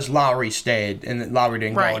because Lowry stayed and Lowry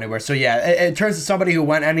didn't go anywhere. So yeah, in terms of somebody who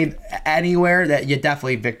went anywhere, that you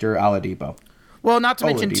definitely Victor Oladipo. Well, not to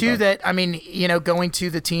mention, too, that, going to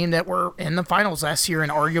the team that were in the finals last year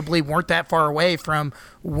and arguably weren't that far away from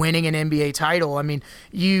winning an NBA title.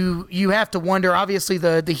 You have to wonder, obviously,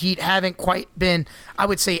 the Heat haven't quite been, I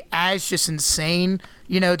would say, as just insane,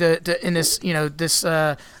 in this,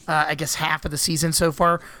 I guess, half of the season so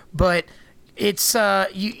far. But it's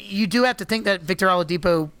you do have to think that Victor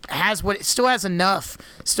Oladipo still has enough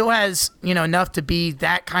to be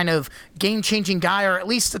that kind of game-changing guy, or at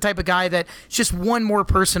least the type of guy that just one more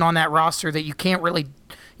person on that roster that you can't really,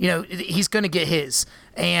 he's going to get his.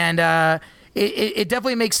 And it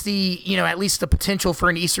definitely makes the, at least the potential for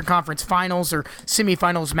an Eastern Conference Finals or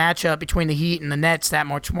semifinals matchup between the Heat and the Nets that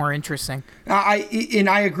much more interesting.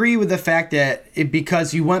 I agree with the fact that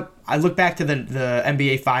because I look back to the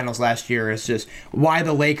NBA Finals last year. It's just why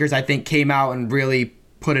the Lakers, I think, came out and really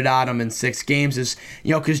put it on them in 6 games is,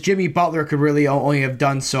 because Jimmy Butler could really only have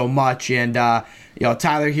done so much. And,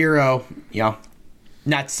 Tyler Hero,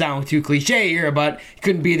 not to sound too cliche here, but he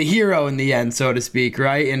couldn't be the hero in the end, so to speak,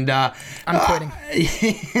 right? And I'm quitting.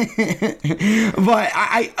 But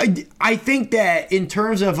I think that in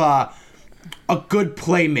terms of a good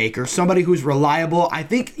playmaker, somebody who's reliable, I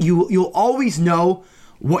think you'll always know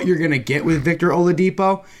what you're going to get with Victor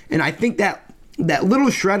Oladipo. And I think that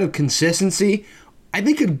little shred of consistency, I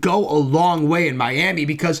think, could go a long way in Miami,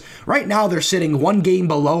 because right now they're sitting 1 game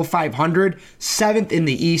below 500, 7th in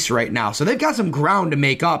the East right now. So they've got some ground to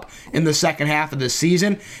make up in the second half of the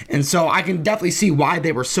season. And so I can definitely see why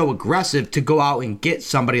they were so aggressive to go out and get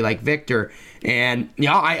somebody like Victor. And,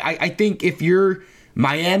 I think if you're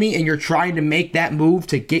Miami and you're trying to make that move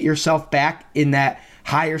to get yourself back in that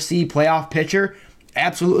higher seed playoff picture,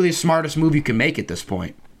 absolutely the smartest move you can make at this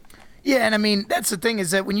point. Yeah, and that's the thing,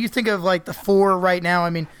 is that when you think of the 4 right now,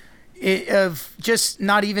 of just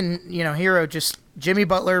not even, hero, just Jimmy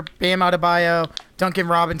Butler, Bam Adebayo, Duncan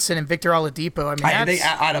Robinson, and Victor Oladipo. I think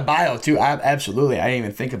Adebayo too. Absolutely, I didn't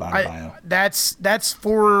even think about Adebayo. That's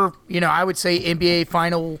 4, I would say NBA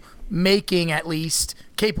final making, at least,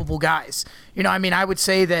 capable guys. I would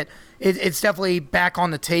say that it's definitely back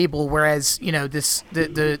on the table. Whereas this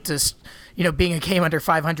being a game under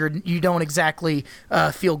 500, you don't exactly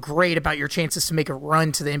feel great about your chances to make a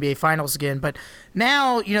run to the NBA Finals again. But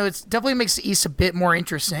now, it definitely makes the East a bit more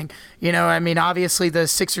interesting. Obviously the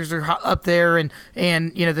Sixers are up there, and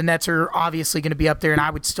the Nets are obviously going to be up there. And I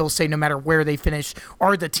would still say, no matter where they finish,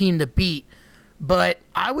 are the team to beat. But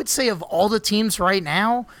I would say, of all the teams right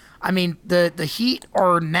now, the Heat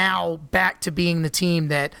are now back to being the team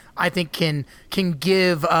that I think can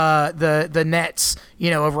give the Nets,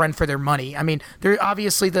 a run for their money. They're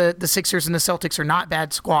obviously the Sixers and the Celtics are not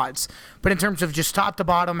bad squads, but in terms of just top to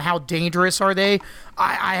bottom, how dangerous are they?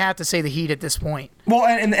 I have to say the Heat at this point. Well,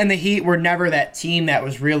 and the Heat were never that team that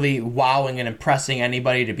was really wowing and impressing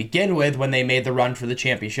anybody to begin with when they made the run for the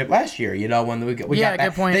championship last year. When we got back,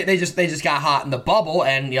 good point. They just got hot in the bubble,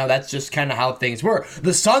 and that's just kind of how things were.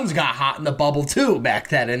 The Suns got hot in the bubble too back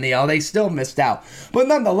then, and they still missed out. But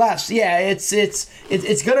nonetheless, yeah, it's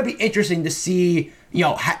going to be interesting to see,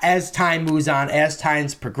 as time moves on, as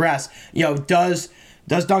times progress,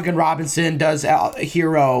 does Duncan Robinson, does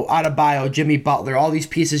Hero, Adebayo, Jimmy Butler, all these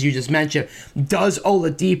pieces you just mentioned, does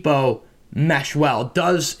Oladipo mesh well?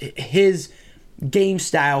 Does his game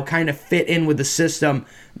style kind of fit in with the system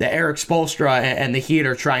that Eric Spoelstra and the Heat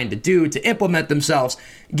are trying to do to implement themselves,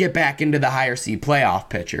 get back into the higher seed playoff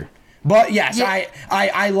picture. But yes, yeah.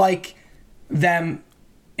 I like them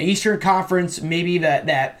Eastern Conference, maybe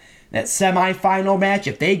that semifinal match.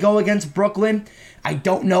 If they go against Brooklyn, I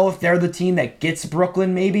don't know if they're the team that gets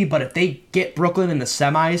Brooklyn maybe, but if they get Brooklyn in the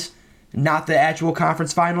semis, not the actual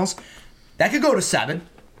conference finals, that could go to 7.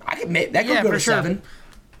 That could go to 7.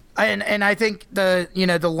 And I think the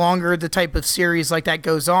longer the type of series like that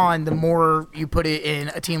goes on, the more you put it in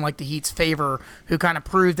a team like the Heat's favor, who kind of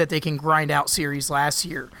proved that they can grind out series last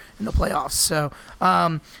year in the playoffs. So,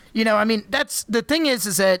 that's the thing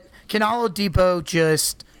is that can Oladipo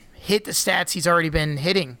just hit the stats he's already been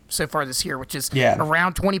hitting so far this year, which is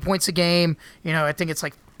around 20 points a game. I think it's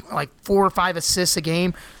like 4 or 5 assists a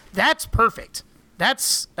game. That's perfect.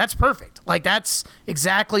 That's perfect. Like, that's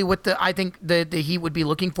exactly what I think the Heat would be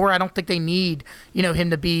looking for. I don't think they need,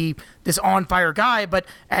 him to be this on-fire guy, but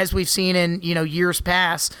as we've seen in, years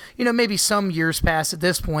past, maybe some years past at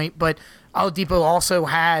this point, but Oladipo also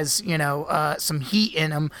has, some heat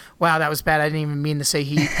in him. Wow, that was bad. I didn't even mean to say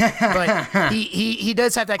heat. But he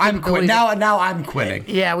does have that capability. Now I'm quitting.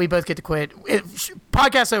 Yeah, we both get to quit.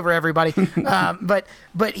 Podcast over, everybody.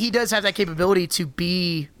 But he does have that capability to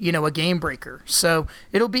be, a game breaker. So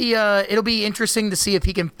it'll be interesting to see if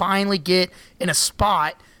he can finally get in a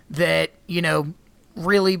spot that,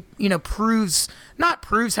 really, proves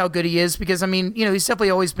how good he is, because, he's definitely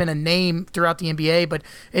always been a name throughout the NBA, but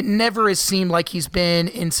it never has seemed like he's been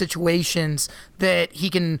in situations that he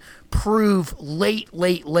can prove late,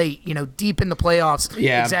 deep in the playoffs,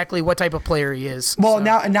 exactly what type of player he is. Well,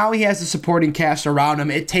 now he has the supporting cast around him.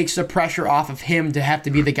 It takes the pressure off of him to have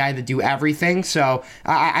to be the guy to do everything. So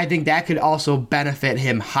I think that could also benefit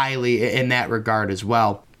him highly in that regard as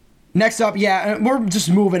well. Next up, we're just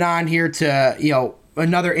moving on here to,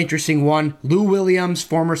 another interesting one. Lou Williams,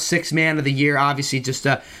 former 6th man of the year, obviously just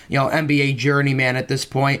a, NBA journeyman at this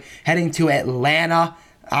point, heading to Atlanta.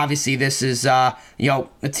 Obviously, this is, a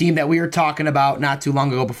team that we were talking about not too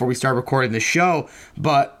long ago before we started recording the show.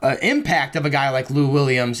 But impact of a guy like Lou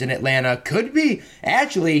Williams in Atlanta could be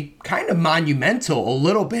actually kind of monumental a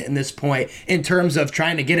little bit in this point in terms of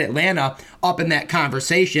trying to get Atlanta up in that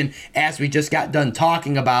conversation, as we just got done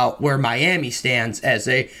talking about where Miami stands as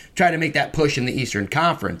they try to make that push in the Eastern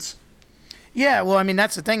Conference. Yeah, well,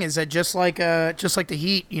 that's the thing, is that just like the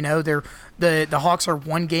Heat, they're the Hawks are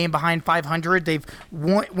 1 game behind 500. They've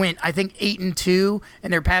went I think 8-2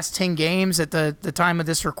 in their past 10 games at the time of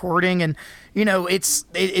this recording, and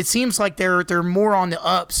it seems like they're more on the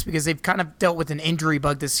ups because they've kind of dealt with an injury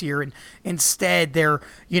bug this year, and instead they're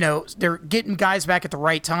getting guys back at the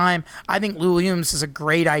right time. I think Lou Williams is a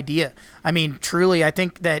great idea. Truly, I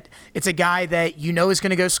think that it's a guy that is going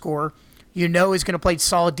to go score. He's going to play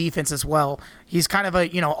solid defense as well. He's kind of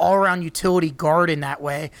a, all-around utility guard in that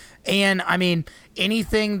way. And,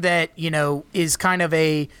 anything that, is kind of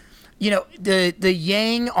a, the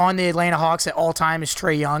yang on the Atlanta Hawks at all time is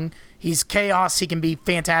Trae Young. He's chaos. He can be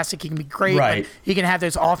fantastic. He can be great. Right. But he can have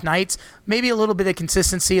those off nights. Maybe a little bit of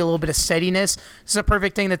consistency, a little bit of steadiness. It's a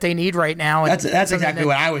perfect thing that they need right now. That's exactly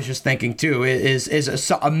what I was just thinking too. Is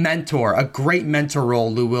a mentor, a great mentor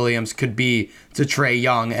role Lou Williams could be to Trae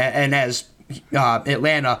Young, and as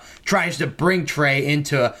Atlanta tries to bring Trae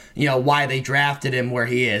into why they drafted him where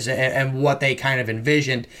he is, and what they kind of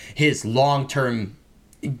envisioned his long-term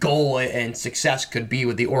goal and success could be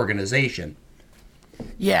with the organization.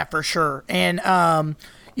 Yeah, for sure. And,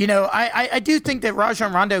 I do think that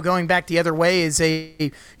Rajon Rondo going back the other way is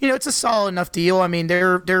it's a solid enough deal.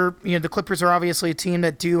 They're the Clippers are obviously a team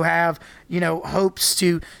that do have, hopes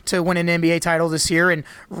to win an NBA title this year. And,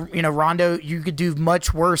 Rondo, you could do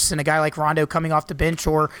much worse than a guy like Rondo coming off the bench,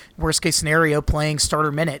 or worst case scenario, playing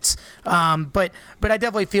starter minutes. But I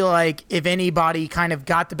definitely feel like if anybody kind of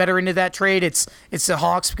got the better end of that trade, it's the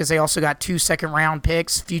Hawks, because they also got 2 second-round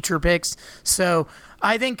picks, future picks. So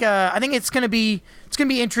I think it's gonna be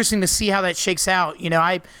interesting to see how that shakes out.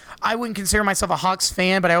 I wouldn't consider myself a Hawks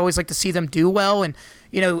fan, but I always like to see them do well, and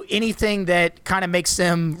anything that kind of makes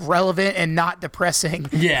them relevant and not depressing.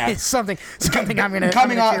 Yeah, it's something I'm gonna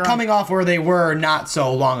coming off where they were not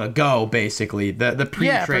so long ago, basically the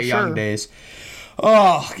pre-Trae Young days.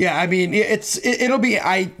 Oh yeah, it'll be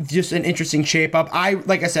just an interesting shape up.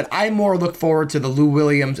 Like I said, I more look forward to the Lou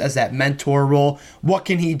Williams as that mentor role. What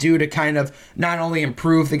can he do to kind of not only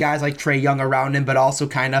improve the guys like Trae Young around him, but also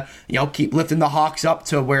kind of keep lifting the Hawks up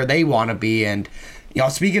to where they want to be. And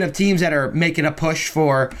speaking of teams that are making a push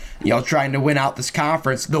for trying to win out this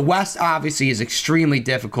conference, the West obviously is extremely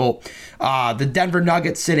difficult. The Denver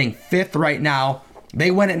Nuggets sitting 5th right now,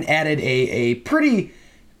 they went and added a pretty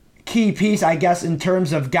key piece, I guess, in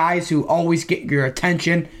terms of guys who always get your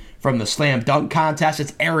attention from the slam dunk contest.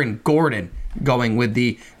 It's Aaron Gordon going with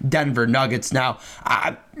the Denver Nuggets. Now,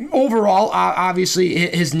 overall, obviously,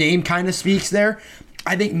 his name kind of speaks there.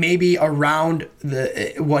 I think maybe around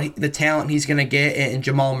the talent he's going to get in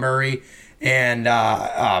Jamal Murray and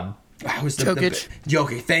Jokic,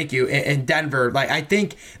 thank you, in Denver. Like, I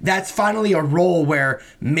think that's finally a role where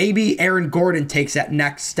maybe Aaron Gordon takes that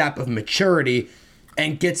next step of maturity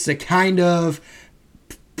and gets to kind of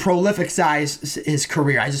prolificize his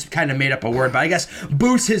career. I just kind of made up a word, but I guess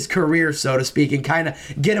boost his career, so to speak, and kind of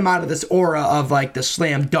get him out of this aura of like the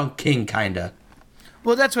slam dunk king, kind of.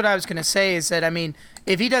 Well, that's what I was going to say is that, I mean,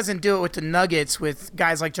 if he doesn't do it with the Nuggets with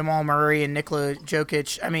guys like Jamal Murray and Nikola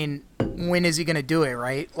Jokic, I mean, when is he going to do it,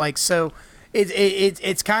 right? Like, so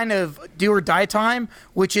it's kind of do or die time,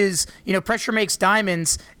 which is, you know, pressure makes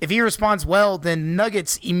diamonds. If he responds well, then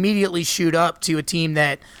Nuggets immediately shoot up to a team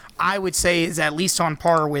that I would say is at least on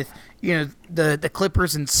par with, you know, the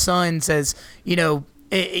Clippers and Suns as,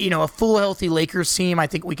 a full healthy Lakers team. I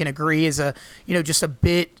think we can agree is just a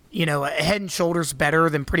bit, a head and shoulders better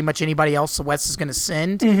than pretty much anybody else the West is going to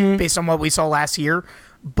send based on what we saw last year.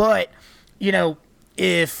 But,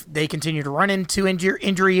 if they continue to run into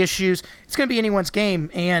injury issues, it's going to be anyone's game.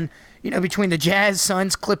 And, between the Jazz,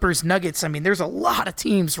 Suns, Clippers, Nuggets, I mean, there's a lot of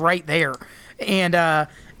teams right there. And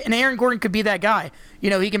Aaron Gordon could be that guy.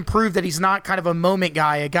 He can prove that he's not kind of a moment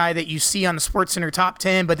guy, a guy that you see on the SportsCenter top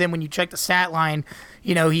 10, but then when you check the stat line,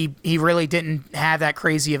 he really didn't have that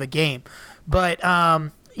crazy of a game. But,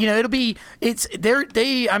 of anybody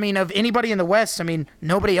in the West, I mean,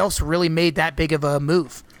 nobody else really made that big of a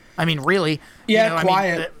move. I mean, really. Yeah,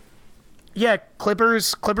 quiet.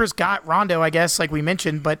 Clippers got Rondo, I guess, like we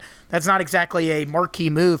mentioned, but that's not exactly a marquee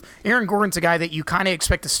move. Aaron Gordon's a guy that you kind of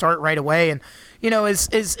expect to start right away, and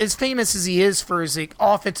as famous as he is for his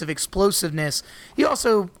offensive explosiveness, he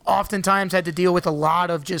also oftentimes had to deal with a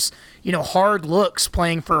lot of just hard looks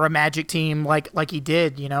playing for a Magic team like he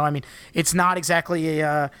did. I mean, it's not exactly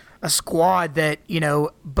a squad that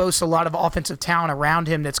boasts a lot of offensive talent around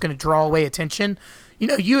him that's going to draw away attention.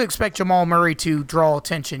 You expect Jamal Murray to draw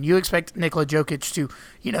attention. You expect Nikola Jokic to,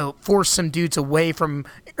 force some dudes away from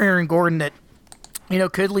Aaron Gordon that,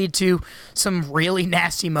 could lead to some really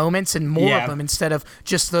nasty moments and more of them instead of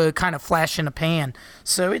just the kind of flash in a pan.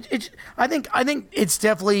 So I think it's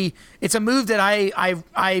definitely it's a move that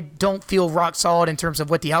I don't feel rock solid in terms of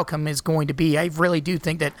what the outcome is going to be. I really do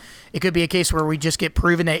think that it could be a case where we just get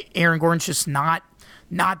proven that Aaron Gordon's just not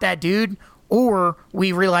that dude. Or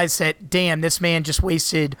we realize that, damn, this man just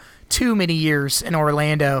wasted too many years in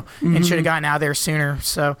Orlando and should have gotten out of there sooner.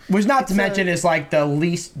 So, was not to mention it's like the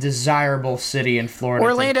least desirable city in Florida.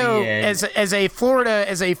 Orlando, as a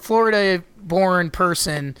Florida-born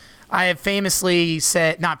person, I have famously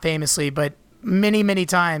said, not famously, but many, many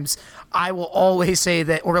times, I will always say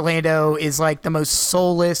that Orlando is like the most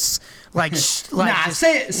soulless.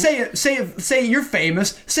 Say it. You're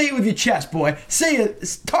famous. Say it with your chest, boy. Say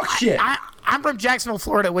it. Talk shit. I'm from Jacksonville,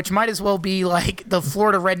 Florida, which might as well be like the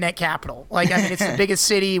Florida redneck capital. Like, I mean, it's the biggest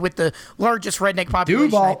city with the largest redneck population,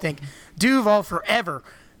 Duval. I think. Duval forever.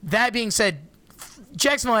 That being said,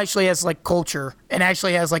 Jacksonville actually has like culture and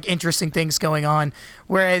actually has like interesting things going on,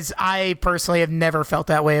 whereas I personally have never felt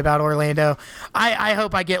that way about Orlando. I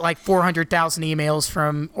hope I get like 400,000 emails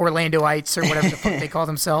from Orlandoites or whatever the fuck they call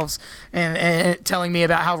themselves and telling me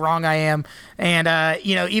about how wrong I am. And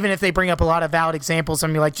even if they bring up a lot of valid examples,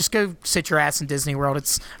 I'm like, just go sit your ass in Disney World.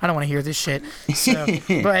 I don't want to hear this shit. So,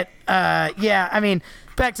 but I mean,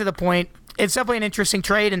 back to the point. It's definitely an interesting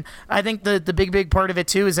trade, and I think the big part of it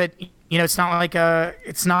too is that it's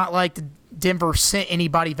not like Denver sent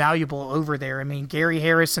anybody valuable over there. I mean, Gary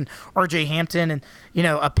Harris and R.J. Hampton and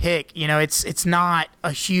a pick. It's not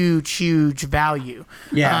a huge value.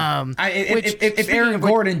 Yeah. If Aaron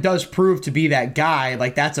Gordon does prove to be that guy,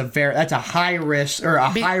 like that's a high risk or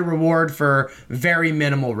high reward for very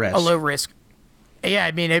minimal risk. A low risk. Yeah,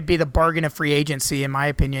 I mean it'd be the bargain of free agency in my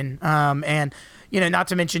opinion. And not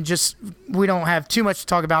to mention just we don't have too much to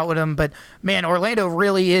talk about with them, but man, Orlando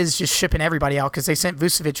really is just shipping everybody out because they sent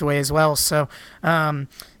Vucevic away as well. So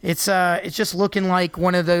it's just looking like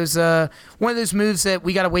one of those moves that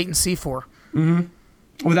we got to wait and see for. Mm-hmm.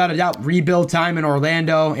 Without a doubt, rebuild time in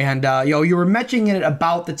Orlando, and you were mentioning it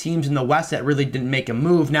about the teams in the West that really didn't make a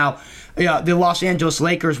move. Now, the Los Angeles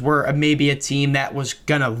Lakers were maybe a team that was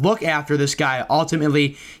gonna look after this guy.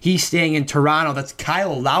 Ultimately, he's staying in Toronto. That's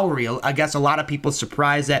Kyle Lowry. I guess a lot of people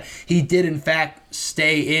surprised that he did in fact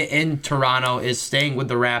stay in Toronto, is staying with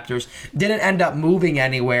the Raptors. Didn't end up moving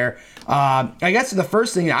anywhere. I guess the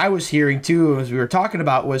first thing that I was hearing too, as we were talking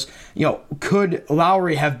about, was, could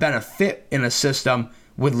Lowry have been a fit in a system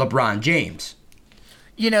with LeBron James?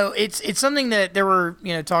 It's something that there were,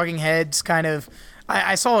 talking heads kind of.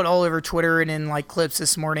 I saw it all over Twitter and in like clips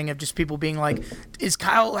this morning of just people being like, is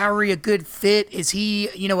Kyle Lowry a good fit? Is he,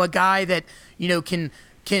 a guy that, can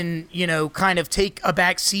kind of take a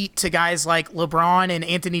back seat to guys like LeBron and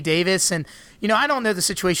Anthony Davis? And, I don't know the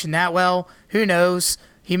situation that well. Who knows?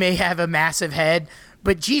 He may have a massive head.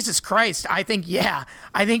 But Jesus Christ, I think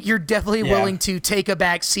you're definitely willing to take a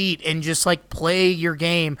back seat and just like play your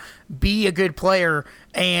game, be a good player,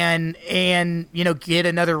 and get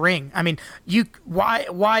another ring. I mean,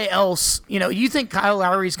 why else? You think Kyle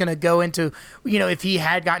Lowry's going to go into, if he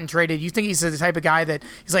had gotten traded, you think he's the type of guy that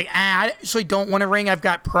he's like, I actually don't want a ring. I've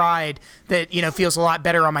got pride that feels a lot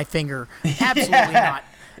better on my finger. Absolutely not. Yeah.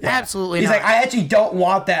 Absolutely He's not. like, I actually don't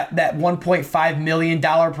want that $1.5 million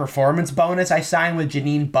performance bonus I signed with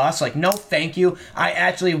Janine Buss. Like, no, thank you. I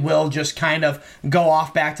actually will just kind of go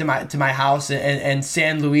off back to my house and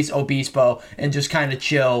San Luis Obispo and just kind of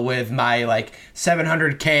chill with my like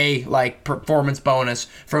 $700K like performance bonus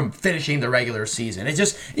from finishing the regular season. It's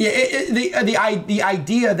just the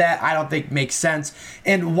idea that I don't think makes sense.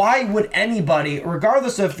 And why would anybody,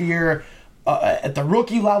 regardless if you're at the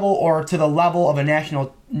rookie level or to the level of a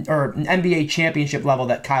national or an NBA championship level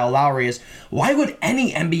that Kyle Lowry is, why would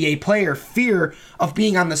any NBA player fear of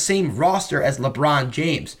being on the same roster as LeBron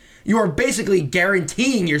James? You are basically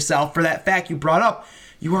guaranteeing yourself, for that fact you brought up,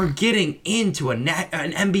 you are getting into an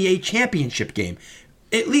NBA championship game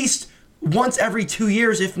at least once every 2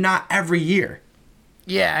 years, if not every year.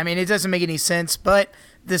 Yeah, I mean, it doesn't make any sense, but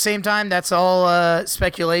at the same time, that's all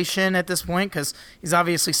speculation at this point, because he's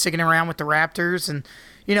obviously sticking around with the Raptors. And,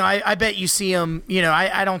 I bet you see him,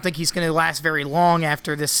 I don't think he's going to last very long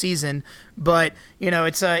after this season. But,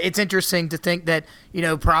 it's interesting to think that,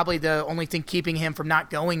 probably the only thing keeping him from not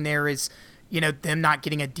going there is, them not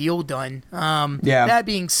getting a deal done. That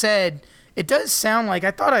being said, it does sound like,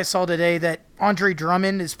 I thought I saw today that Andre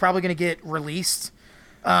Drummond is probably going to get released.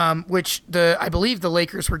 Which I believe the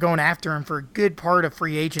Lakers were going after him for a good part of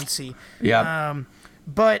free agency. Yeah.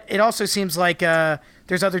 But it also seems like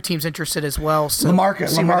there's other teams interested as well. So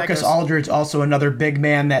LaMarcus Aldridge, also another big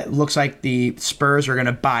man that looks like the Spurs are going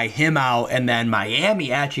to buy him out, and then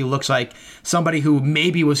Miami actually looks like somebody who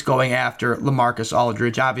maybe was going after LaMarcus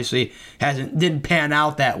Aldridge. Obviously, didn't pan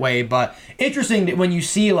out that way, but interesting that when you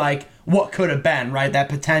see like what could have been, right? That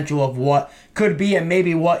potential of what could be and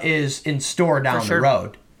maybe what is in store down the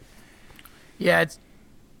road. Yeah,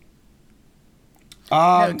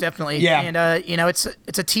 no, definitely. Yeah, and it's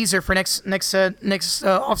a teaser for next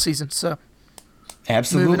off season. So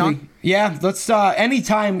absolutely, yeah. Let's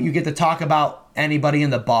anytime you get to talk about anybody in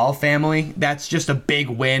the Ball family, that's just a big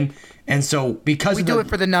win. And so because we do it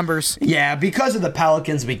for the numbers. Yeah, because of the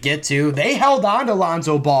Pelicans, we get to. They held on to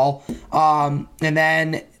Lonzo Ball, and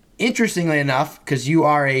then interestingly enough, because you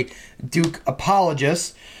are a Duke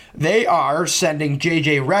apologist, they are sending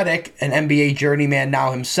J.J. Redick, an NBA journeyman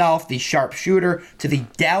now himself, the sharpshooter, to the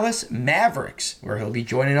Dallas Mavericks, where he'll be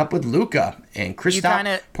joining up with Luka and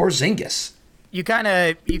Kristaps Porzingis. You kind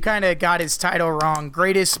of got his title wrong.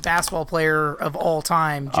 Greatest basketball player of all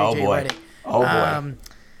time, J.J. Redick. Oh boy.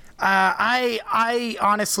 I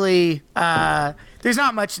honestly, there's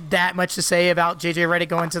not that much to say about J.J. Redick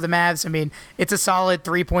going to the Mavs. I mean, it's a solid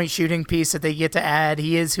 3-point shooting piece that they get to add.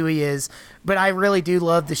 He is who he is. But I really do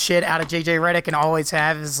love the shit out of J.J. Redick, and always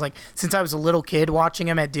have. Is like since I was a little kid watching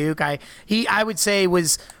him at Duke, I would say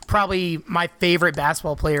was probably my favorite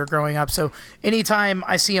basketball player growing up. So anytime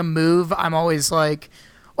I see him move, I'm always a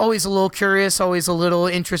little curious, always a little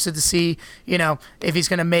interested to see, if he's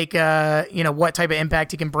going to make, what type of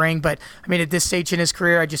impact he can bring. But, I mean, at this stage in his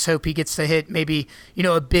career, I just hope he gets to hit maybe,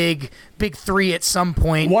 a big three at some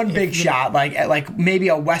point. One big shot, like maybe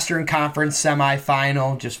a Western Conference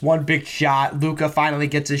semifinal, just one big shot. Luka finally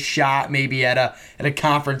gets his shot, maybe at a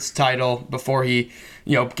conference title before he,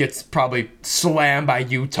 gets probably slammed by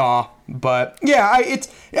Utah. But, yeah, it's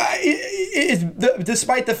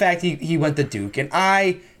despite the fact he went to Duke, and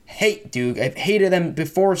I hate Duke. I've hated them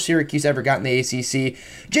before Syracuse ever got in the ACC.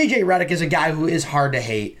 J.J. Redick is a guy who is hard to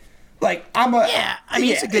hate. Like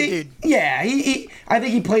he's a good dude. Yeah, I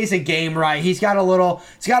think he plays the game right. He's got a little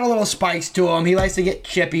spice to him. He likes to get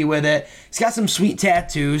chippy with it. He's got some sweet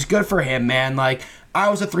tattoos. Good for him, man. Like, I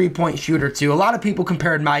was a 3-point shooter too. A lot of people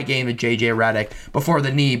compared my game to J.J. Redick before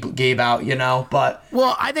the knee gave out, but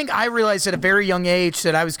well, I think I realized at a very young age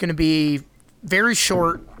that I was going to be very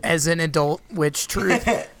short as an adult, which truth,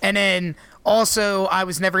 and then also, I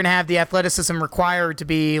was never going to have the athleticism required to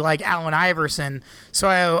be like Allen Iverson.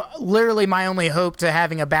 So literally my only hope to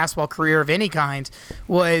having a basketball career of any kind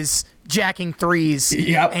was jacking threes.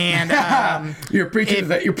 Yep. And you're preaching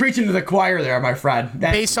to the choir there, my friend.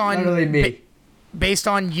 That's based on literally me. Based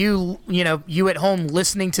on you at home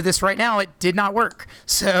listening to this right now, it did not work.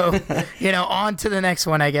 So, on to the next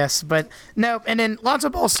one, I guess. But no, and then Lonzo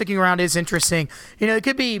Ball sticking around is interesting. It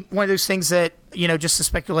could be one of those things that, just to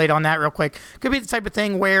speculate on that real quick, could be the type of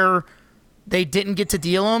thing where they didn't get to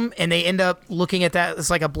deal him and they end up looking at that as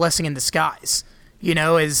like a blessing in disguise.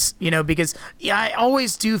 Because I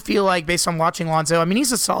always do feel like, based on watching Lonzo, I mean,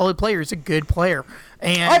 he's a solid player. He's a good player.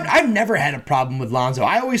 And I've never had a problem with Lonzo.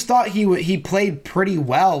 I always thought he played pretty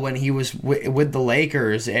well when he was with the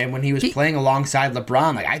Lakers and when he was playing alongside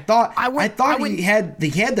LeBron. Like I thought he had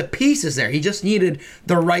the pieces there. He just needed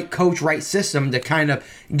the right coach, right system to kind of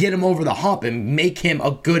get him over the hump and make him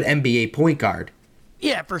a good NBA point guard.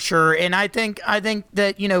 Yeah, for sure. And I think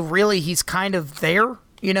that really he's kind of there.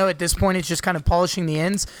 At this point, it's just kind of polishing the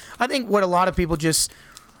ends. I think what a lot of people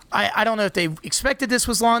I don't know if they expected this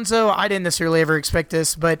was Lonzo. I didn't necessarily ever expect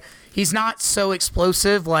this, but he's not so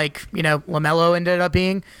explosive like, LaMelo ended up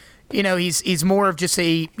being. He's more of just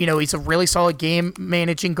he's a really solid game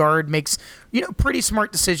managing guard, makes, pretty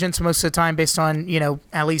smart decisions most of the time based on,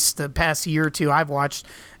 at least the past year or two I've watched.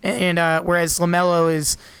 And whereas LaMelo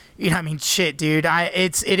is, shit, dude.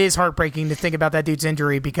 It is heartbreaking to think about that dude's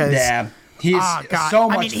injury because. Yeah. He's so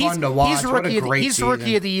much fun to watch. He's rookie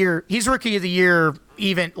of the year. He's rookie of the year.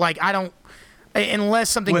 Even like unless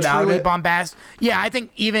something truly bombastic. Yeah, I think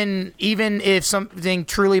even if something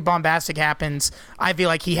truly bombastic happens, I feel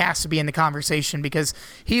like he has to be in the conversation because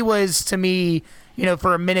he was, to me,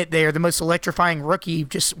 for a minute there, the most electrifying rookie,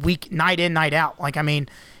 just night in, night out. Like, I mean.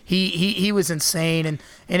 He was insane, and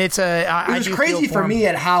it's it was crazy for me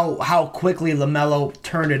at how quickly LaMelo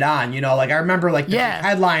turned it on. I remember the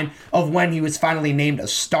headline of when he was finally named a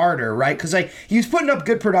starter, right? Because he was putting up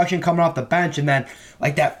good production coming off the bench, and then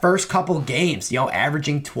that first couple games,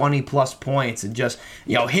 averaging 20+ points and just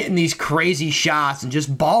hitting these crazy shots and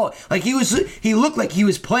just ball. He looked like he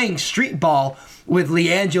was playing street ball with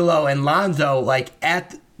LiAngelo and Lonzo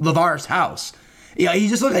at LeVar's house. Yeah, he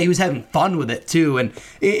just looked like he was having fun with it too, and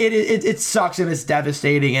it sucks and it's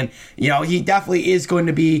devastating. And he definitely is going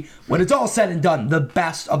to be, when it's all said and done, the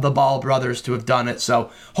best of the Ball brothers to have done it.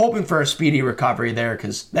 So hoping for a speedy recovery there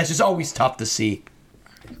because that's just always tough to see.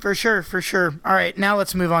 For sure. All right, now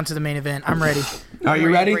let's move on to the main event. I'm ready. Are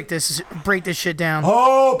you ready? Break this shit down.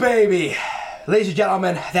 Oh baby, ladies and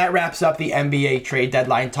gentlemen, that wraps up the NBA trade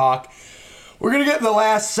deadline talk. We're gonna get to the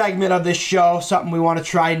last segment of this show. Something we want to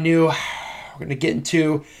try new. We're going to get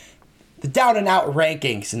into the down-and-out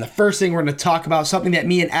rankings. And the first thing we're going to talk about, something that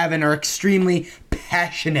me and Evan are extremely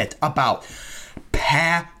passionate about.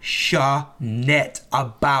 Top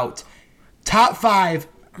 5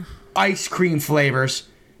 ice cream flavors.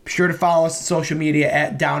 Be sure to follow us on social media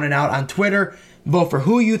at Down and Out on Twitter. Vote for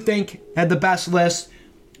who you think had the best list.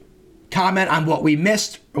 Comment on what we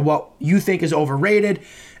missed or what you think is overrated.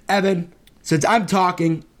 Evan, since I'm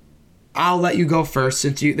talking, I'll let you go first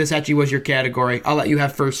since this actually was your category. I'll let you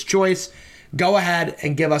have first choice. Go ahead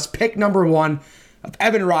and give us pick number 1 of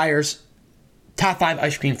Evan Ryer's top 5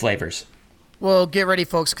 ice cream flavors. Well, get ready,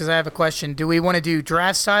 folks, because I have a question. Do we want to do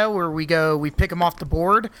draft style where we pick them off the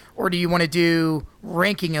board, or do you want to do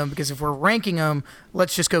ranking them? Because if we're ranking them,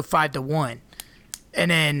 let's just go 5 to 1. And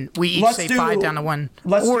then we each say 5 down to 1.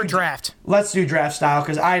 Or draft. Let's do draft style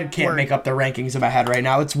because I can't make up the rankings in my head right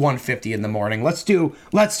now. It's 1:50 in the morning. Let's do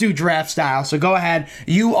draft style. So go ahead.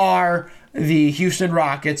 You are the Houston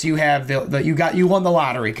Rockets. You have you won the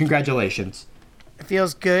lottery. Congratulations. It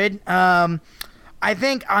feels good. I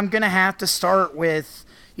think I'm gonna have to start with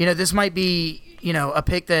this might be a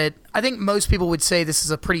pick that I think most people would say this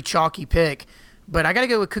is a pretty chalky pick, but I got to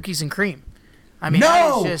go with cookies and cream. I mean,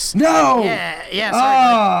 no. Yeah.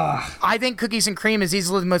 Sorry, I think cookies and cream is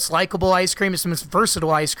easily the most likable ice cream. It's the most versatile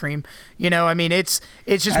ice cream. I mean, it's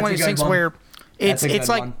just one of those things where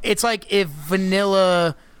it's like if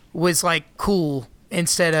vanilla was cool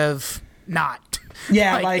instead of not.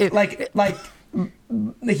 Yeah,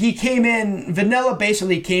 he came in. Vanilla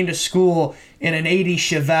basically came to school in an '80s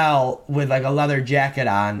Chevelle with a leather jacket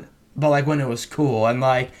on, but when it was cool and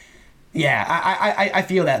Yeah, I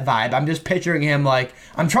feel that vibe. I'm just picturing him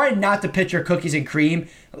I'm trying not to picture cookies and cream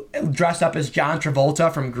dressed up as John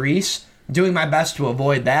Travolta from Grease, doing my best to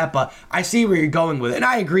avoid that, but I see where you're going with it. And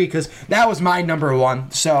I agree because that was my number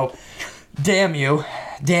 1. So, damn you.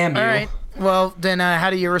 All right. Well, then how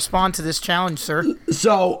do you respond to this challenge, sir?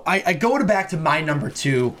 So, I go back to my number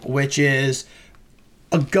 2, which is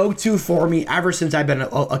a go-to for me ever since I've been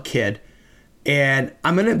a kid. And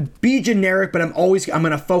I'm going to be generic, but I'm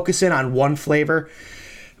going to focus in on one flavor.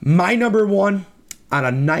 My number one, on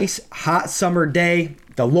a nice hot summer day,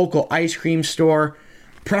 the local ice cream store,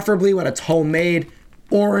 preferably when it's homemade,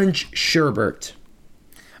 orange sherbet.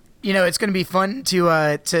 It's going to be fun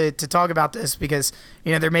to talk about this because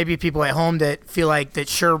there may be people at home that feel like that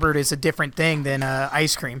sherbet is a different thing than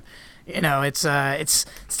ice cream. It's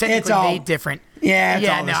technically made different.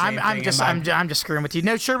 Yeah, I'm just screwing with you.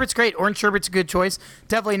 No, sherbet's great. Orange sherbet's a good choice.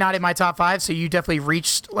 Definitely not in my top 5. So you definitely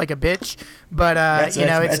reached like a bitch. But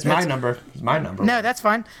it's my number. It's my number. No, that's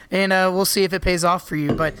fine. And we'll see if it pays off for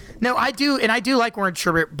you. But no, I do like orange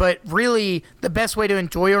sherbet. But really, the best way to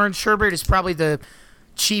enjoy orange sherbet is probably the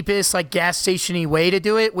cheapest like gas station-y way to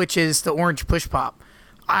do it, which is the orange push pop.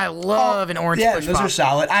 I love an orange push pop. Yeah, those are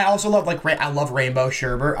solid. I also love I love rainbow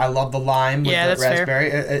sherbet. I love the lime with the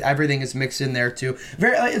raspberry. Everything is mixed in there too.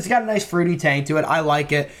 It's got a nice fruity tang to it. I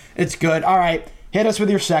like it. It's good. All right, hit us with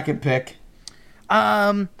your second pick. It's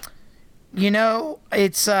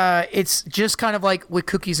just kind of like with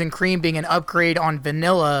cookies and cream being an upgrade on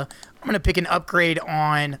vanilla. I'm gonna pick an upgrade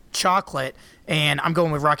on chocolate. And I'm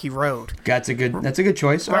going with Rocky Road. That's a good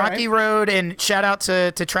choice. Rocky Road, and shout out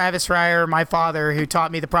to Travis Ryer, my father, who taught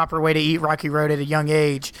me the proper way to eat Rocky Road at a young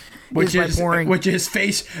age. Which is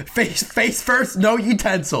face first, no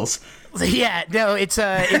utensils. Yeah, no, it's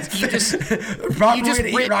you just proper way to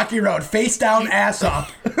eat Rocky Road, face down, ass up.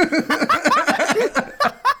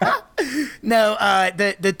 No,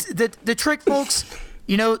 the trick, folks.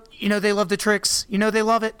 They love the tricks. They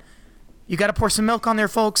love it. You got to pour some milk on there,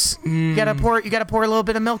 folks. You got to pour a little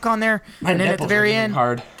bit of milk on there, and then at the very end,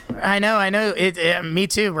 hard. I know. Me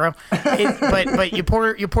too, bro. But you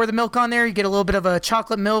pour the milk on there. You get a little bit of a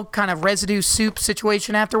chocolate milk kind of residue soup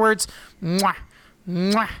situation afterwards. Mwah,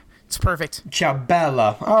 mwah. It's perfect. Ciao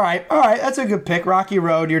bella. All right. That's a good pick. Rocky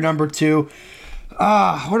Road, your number 2. Where do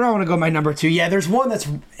I want to go? My number 2. Yeah, there's one that's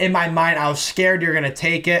in my mind. I was scared you're gonna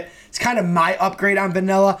take it. It's kind of my upgrade on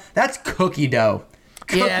vanilla. That's cookie dough.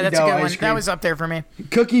 Yeah, that's a good one. That was up there for me.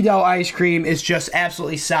 Cookie dough ice cream is just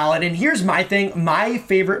absolutely solid. And here's my thing. My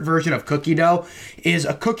favorite version of cookie dough is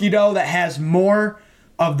a cookie dough that has more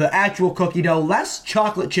of the actual cookie dough, less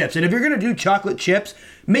chocolate chips. And if you're going to do chocolate chips,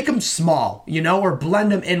 make them small, or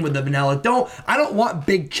blend them in with the vanilla. I don't want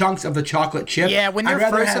big chunks of the chocolate chip. Yeah, when they're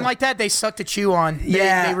frozen like that, they suck to chew on.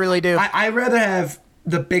 They really do. I'd rather have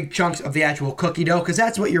the big chunks of the actual cookie dough because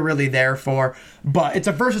that's what you're really there for. But it's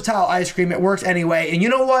a versatile ice cream. It works anyway. And you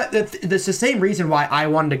know what? That's the same reason why I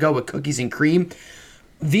wanted to go with cookies and cream.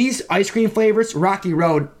 These ice cream flavors, Rocky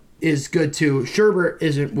Road is good too. Sherbet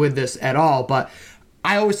isn't with this at all. But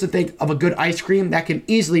I always think of a good ice cream that can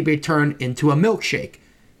easily be turned into a milkshake.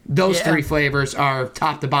 Those 3 flavors are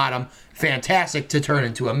top to bottom fantastic to turn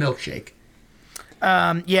into a milkshake.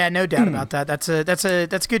 Yeah, no doubt about that. That's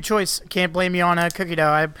a good choice. Can't blame you on a cookie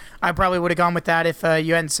dough. I probably would have gone with that if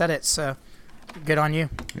you hadn't said it. So, good on you.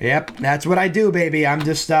 Yep, that's what I do, baby. I'm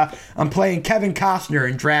just I'm playing Kevin Costner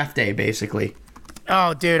in Draft Day, basically.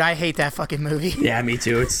 Oh, dude, I hate that fucking movie. Yeah, me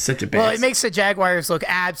too. It's such a bad. Well, it makes the Jaguars look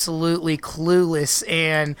absolutely clueless,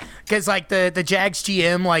 and because like the Jags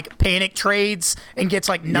GM like panic trades and gets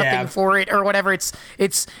like nothing for it or whatever.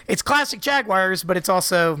 It's classic Jaguars, but it's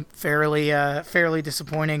also fairly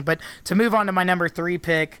disappointing. But to move on to my number 3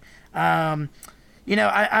 pick, I'm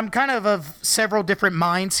kind of several different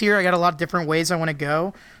minds here. I got a lot of different ways I want to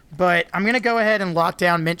go, but I'm gonna go ahead and lock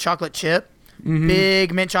down mint chocolate chip. Mm-hmm.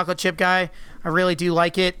 Big mint chocolate chip guy. I really do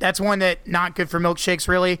like it. That's one that not good for milkshakes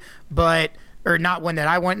really, or not one that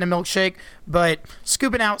I want in a milkshake, but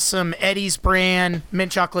scooping out some Eddie's brand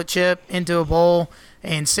mint chocolate chip into a bowl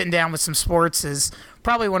and sitting down with some sports is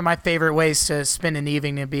probably one of my favorite ways to spend an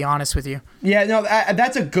evening, to be honest with you. Yeah, no,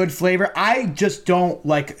 that's a good flavor. I just don't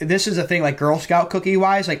like, this is a thing like Girl Scout cookie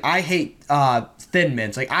wise, like I hate Thin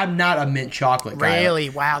Mints. Like I'm not a mint chocolate guy. Really?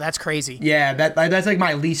 Wow, that's crazy. Yeah, that's like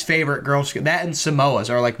my least favorite Girl Scout. That and Samoas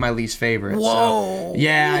are like my least favorite. Whoa. So,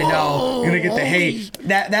 yeah, I know. You're gonna get the hate.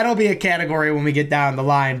 That'll be a category when we get down the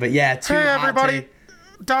line. But yeah, hey everybody.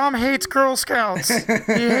 Dom hates Girl Scouts.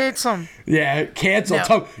 He hates them. Yeah, cancel.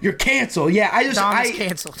 No. You're canceled. Yeah, Dom is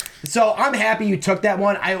canceled. So I'm happy you took that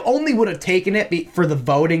one. I only would have taken it for the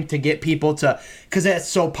voting to get people to, because that's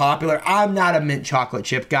so popular. I'm not a mint chocolate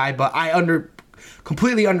chip guy, but I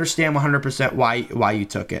completely understand 100% why you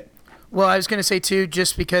took it. Well, I was going to say, too,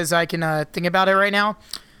 just because I can think about it right now,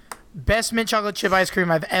 best mint chocolate chip ice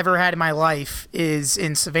cream I've ever had in my life is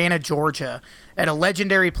in Savannah, Georgia, at a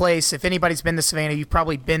legendary place. If anybody's been to Savannah, you've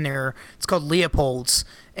probably been there. It's called Leopold's,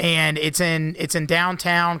 and it's in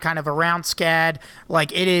downtown, kind of around SCAD.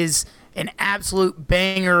 Like, it is an absolute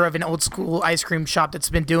banger of an old school ice cream shop that's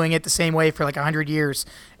been doing it the same way for like 100 years.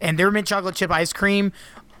 And their mint chocolate chip ice cream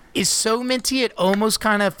is so minty it almost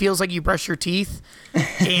kind of feels like you brush your teeth.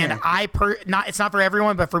 And it's not for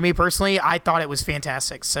everyone, but for me personally, I thought it was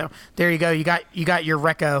fantastic. So there you go. You got your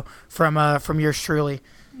reco from yours truly.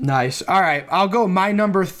 Nice. All right, I'll go my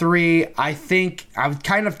number 3. I think I'm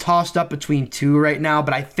kind of tossed up between 2 right now,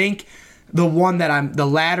 but I think the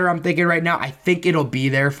ladder I'm thinking right now, I think it'll be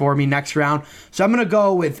there for me next round. So I'm going to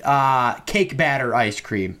go with cake batter ice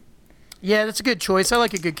cream. Yeah, that's a good choice. I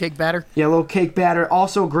like a good cake batter. Yeah, a little cake batter.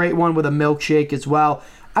 Also a great one with a milkshake as well.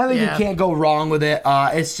 I think you can't go wrong with it.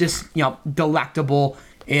 It's just, delectable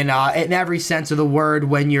in every sense of the word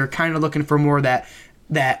when you're kind of looking for more of that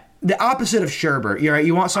the opposite of sherbet. You're right.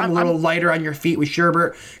 You want something a little lighter on your feet with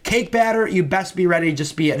sherbet. Cake batter, you best be ready to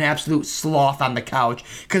just be an absolute sloth on the couch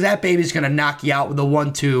because that baby's going to knock you out with a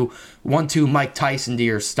 1-2 Mike Tyson to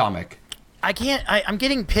your stomach. I'm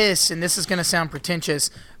getting pissed, and this is going to sound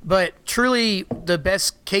pretentious, but truly the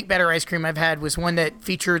best cake batter ice cream I've had was one that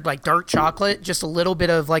featured like dark chocolate, just a little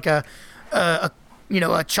bit of like a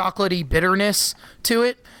chocolatey bitterness to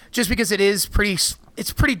it, just because it's pretty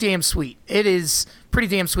damn sweet. It is pretty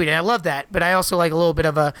damn sweet, and I love that. But I also like a little bit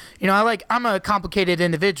of I'm a complicated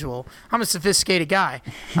individual. I'm a sophisticated guy.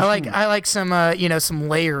 I like some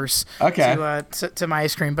layers to my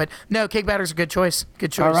ice cream. But no, cake batter's a good choice.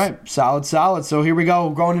 Good choice. All right, solid. So here we go,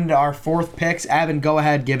 going into our 4th picks. Evan, go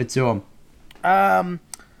ahead, give it to him.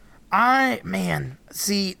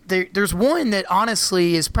 There's one that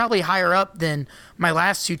honestly is probably higher up than my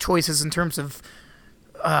last 2 choices in terms of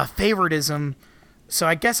favoritism. So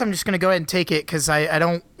I guess I'm just going to go ahead and take it because I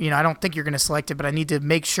don't think you're going to select it, but I need to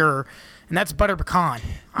make sure. And that's butter pecan.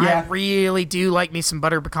 Yeah. I really do like me some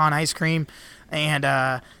butter pecan ice cream. And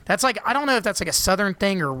that's like, I don't know if that's like a Southern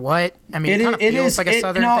thing or what. I mean, it kind of feels like a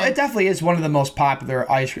Southern thing. It definitely is one of the most popular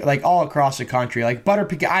ice cream, like all across the country. Like butter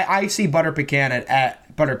pecan, I see butter pecan at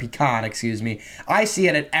butter pecan, excuse me. I see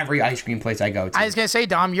it at every ice cream place I go to. I was gonna say,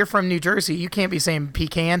 Dom, you're from New Jersey. You can't be saying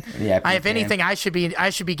pecan. Yeah, pecan. If anything, I should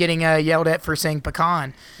be getting yelled at for saying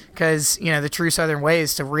pecan, because the true Southern way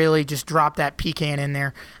is to really just drop that pecan in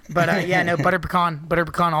there. But butter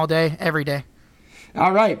pecan all day, every day.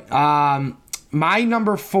 All right, my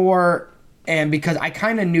number 4, and because I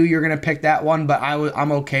kind of knew you were gonna pick that one, but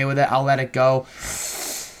I'm okay with it. I'll let it go.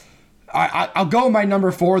 I'll go with my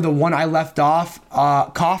number 4, the one I left off,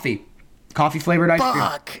 coffee flavored ice cream.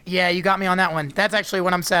 Fuck. Yeah, you got me on that one. That's actually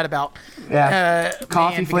what I'm sad about. Yeah.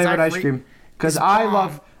 Coffee flavored ice cream. Because I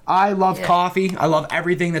love coffee. I love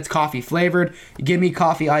everything that's coffee flavored. Give me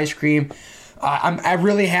coffee ice cream. I'm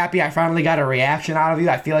really happy I finally got a reaction out of you.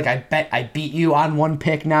 I feel like I beat you on one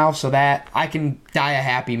pick now, so that I can die a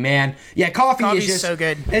happy man. Yeah, coffee's just so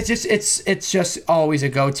good. It's just always a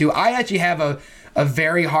go-to. I actually have a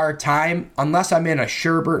very hard time unless I'm in a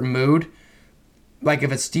sherbet mood. Like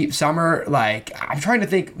if it's deep summer, like I'm trying to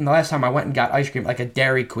think the last time I went and got ice cream, like a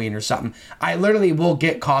Dairy Queen or something. I literally will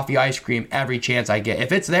get coffee ice cream every chance I get.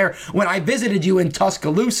 If it's there, when I visited you in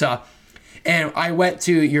Tuscaloosa and I went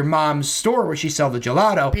to your mom's store where she sells the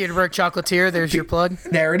gelato. Peterborough Chocolatier, there's your plug.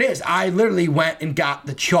 There it is. I literally went and got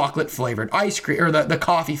the chocolate flavored ice cream, or the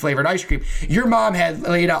coffee flavored ice cream. Your mom had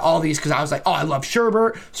laid out all these because I was like, oh, I love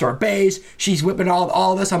sherbet, sorbets. She's whipping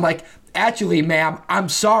all this. I'm like, actually, ma'am, I'm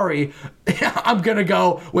sorry. I'm going to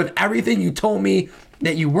go with everything you told me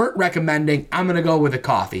that you weren't recommending. I'm going to go with a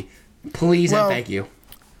coffee. Please and thank you.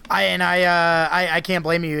 I can't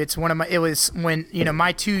blame you. It was when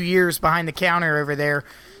my 2 years behind the counter over there,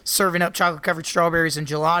 serving up chocolate covered strawberries and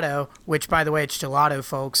gelato. Which, by the way, it's gelato,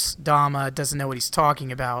 folks. Dom doesn't know what he's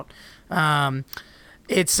talking about. Coffee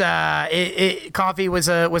was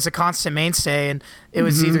a constant mainstay, and it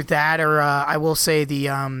was either that or I will say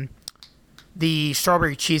the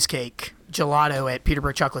strawberry cheesecake gelato at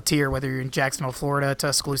Peterborough Chocolatier, whether you're in Jacksonville, Florida,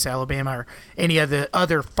 Tuscaloosa, Alabama, or any of the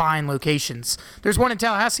other fine locations. There's one in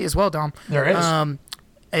Tallahassee as well, Dom. There is.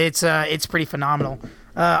 It's pretty phenomenal.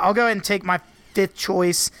 I'll go ahead and take my 5th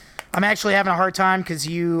choice. I'm actually having a hard time because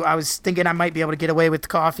I was thinking I might be able to get away with the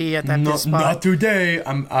coffee at that spot. Not today.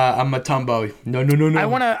 I'm a Tumbo. No. I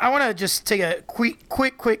wanna just take a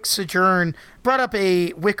quick sojourn. Brought up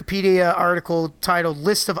a Wikipedia article titled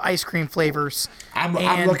 "List of Ice Cream Flavors." I'm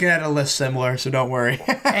looking at a list similar, so don't worry.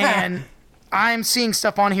 And I'm seeing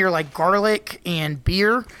stuff on here like garlic and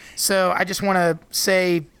beer. So I just want to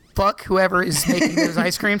say, fuck whoever is making those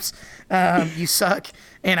ice creams. You suck.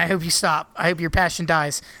 And I hope you stop. I hope your passion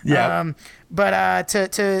dies. Yeah. But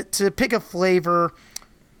to pick a flavor,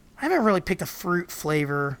 I haven't really picked a fruit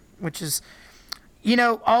flavor, which is,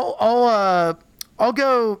 I'll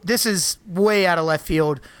go. This is way out of left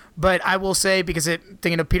field, But I will say, because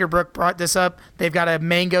thinking of Peter Brook brought this up, they've got a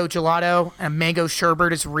mango gelato, and a mango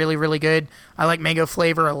sherbet is really, really good. I like mango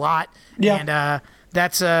flavor a lot. Yeah. And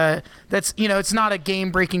that's it's not a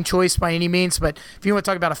game-breaking choice by any means, but if you want to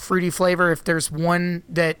talk about a fruity flavor, if there's one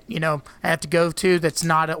that, I have to go to that's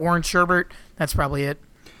not an orange sherbet, that's probably it.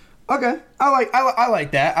 Okay, I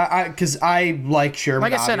like that. Because I like sherbet.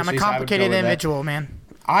 Like I said, I'm a complicated individual, man.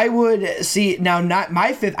 I would see now. Not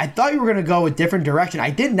my fifth. I thought you were gonna go a different direction.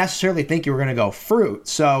 I didn't necessarily think you were gonna go fruit.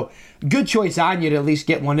 So good choice on you to at least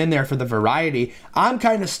get one in there for the variety. I'm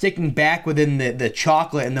kind of sticking back within the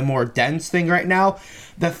chocolate and the more dense thing right now.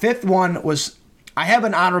 The fifth one was, I have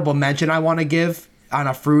an honorable mention I want to give on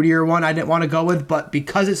a fruitier one I didn't want to go with, but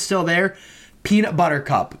because it's still there, peanut butter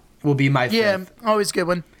cup will be my fifth. Yeah, always good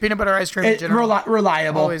one. Peanut butter ice cream in general.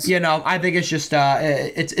 Reliable. Always. I think it's just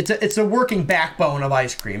it's a working backbone of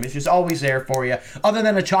ice cream. It's just always there for you. Other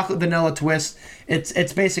than a chocolate vanilla twist,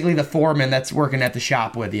 it's basically the foreman that's working at the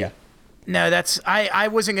shop with you. No, I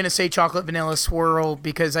wasn't going to say chocolate vanilla swirl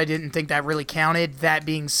because I didn't think that really counted. That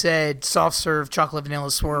being said, soft serve chocolate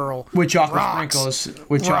vanilla swirl with chocolate rocks. sprinkles.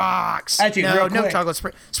 With rocks. Actually, no chocolate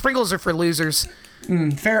sprinkles are for losers.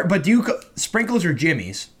 Fair, but sprinkles or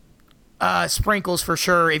Jimmy's? Sprinkles for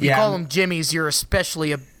sure. If you call them Jimmy's, you're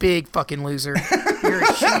especially a big fucking loser. You're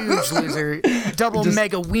a huge loser. Double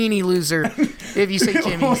mega weenie loser. If you say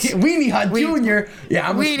Jimmy's. Weenie Hut Jr. Yeah,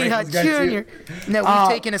 I'm Weenie Hut Jr. No, we've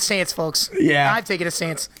taken a stance, folks. Yeah. I've taken a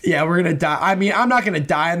stance. Yeah, we're going to die. I mean, I'm not going to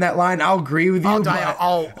die on that line. I'll agree with you. I'll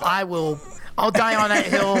die on that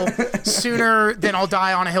hill sooner than I'll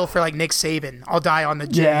die on a hill for like Nick Saban. I'll die on the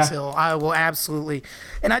Jimmy's hill. I will absolutely.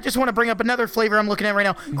 And I just want to bring up another flavor I'm looking at right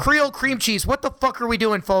now. Creole cream cheese. What the fuck are we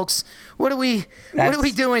doing, folks? What are we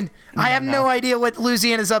doing? I have no idea what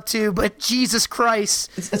Louisiana's up to, but Jesus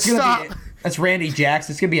Christ. Stop. That's Randy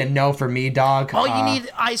Jackson. It's going to be a no for me, dog. All you need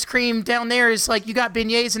ice cream down there is like you got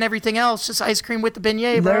beignets and everything else. Just ice cream with the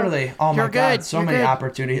beignet, bro. Literally. Oh, my God. So many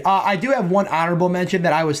opportunities. I do have one honorable mention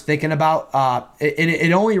that I was thinking about.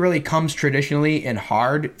 It only really comes traditionally in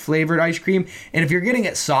hard flavored ice cream. And if you're getting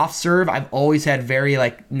it soft serve, I've always had very,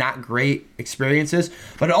 not great experiences.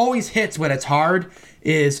 But it always hits when it's hard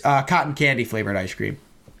is cotton candy flavored ice cream.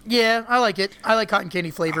 Yeah, I like it. I like cotton candy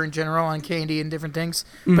flavor in general on candy and different things.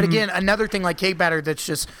 Mm-hmm. But again, another thing like cake batter that's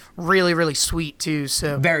just really, really sweet too.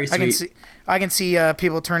 So very sweet. I can see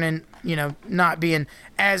people turning, not being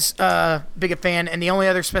as big a fan. And the only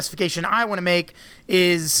other specification I want to make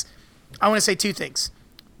is I want to say two things.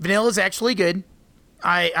 Vanilla is actually good.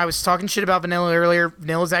 I was talking shit about vanilla earlier.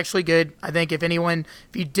 Vanilla is actually good. I think if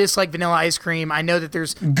you dislike vanilla ice cream, I know that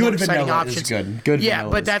there's good exciting vanilla options. Is good. Good yeah,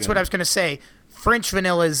 vanilla but that's good. what I was going to say. French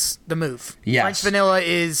vanilla is the move. Yes. French vanilla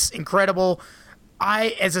is incredible.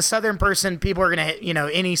 As a Southern person, people are going to,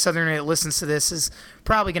 any Southerner that listens to this is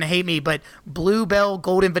probably going to hate me, but Bluebell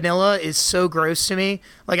Golden Vanilla is so gross to me.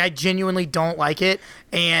 Like, I genuinely don't like it.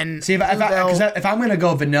 And see, if I'm going to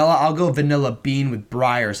go vanilla, I'll go vanilla bean with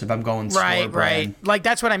Breyers if I'm going store brand. Right. Like,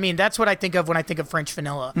 that's what I mean. That's what I think of when I think of French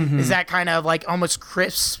vanilla. Mm-hmm. Is that kind of like almost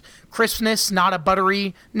crispness, not a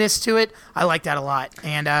butteriness to it. I like that a lot.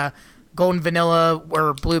 And, Golden Vanilla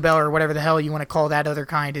or Bluebell or whatever the hell you want to call that other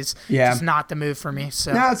kind is just not the move for me.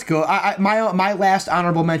 So no, that's cool. My last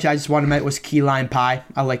honorable mention I just wanted to make was key lime pie.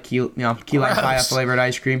 I like key lime pie flavored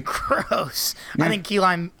ice cream. Gross. Yeah. I think key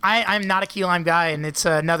lime. I'm not a key lime guy, and it's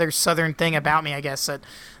another Southern thing about me, I guess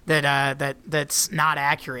that's not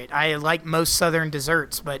accurate. I like most Southern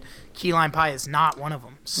desserts, but key lime pie is not one of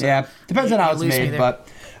them. So yeah, depends on how it's made, but.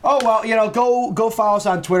 Oh, well, go follow us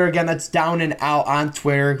on Twitter. Again, that's Down and Out on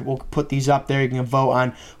Twitter. We'll put these up there. You can vote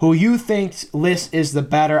on who you think's list is the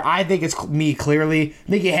better. I think it's me, clearly. I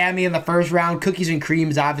think you had me in the first round. Cookies and Cream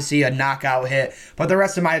is obviously a knockout hit. But the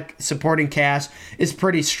rest of my supporting cast is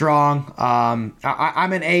pretty strong.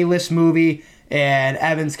 I'm an A-list movie, and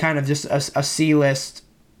Evan's kind of just a C-list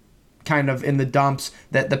kind of in the dumps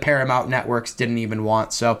that the Paramount networks didn't even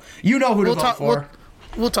want. So you know who to vote for.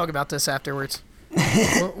 We'll talk about this afterwards.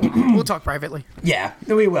 We'll talk privately. Yeah,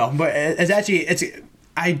 we will. But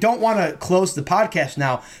I don't want to close the podcast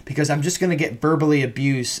now because I'm just going to get verbally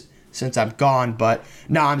abused since I'm gone. But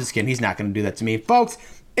no, I'm just kidding. He's not going to do that to me. Folks,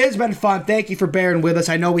 it's been fun. Thank you for bearing with us.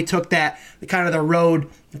 I know we took that kind of the road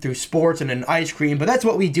through sports and an ice cream, but that's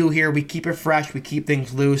what we do here. We keep it fresh. We keep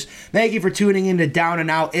things loose. Thank you for tuning in to Down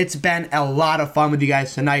and Out. It's been a lot of fun with you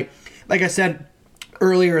guys tonight. Like I said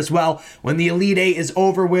earlier as well, when the Elite Eight is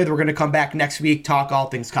over with, we're going to come back next week, talk all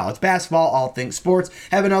things college basketball, all things sports,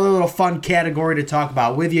 have another little fun category to talk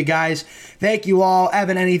about with you guys. Thank you all.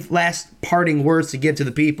 Evan, any last parting words to give to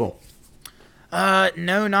the people?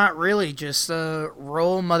 No, not really. Just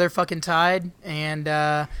roll motherfucking Tide,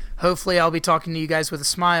 and hopefully I'll be talking to you guys with a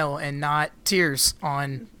smile and not tears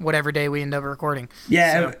on whatever day we end up recording.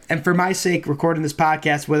 Yeah, and for my sake, recording this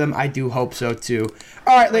podcast with him, I do hope so too.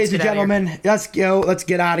 All right, ladies and gentlemen, let's go. Let's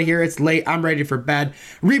get out of here. It's late. I'm ready for bed.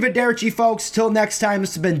 Arrivederci, folks. Till next time,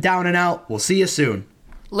 this has been Down and Out. We'll see you soon.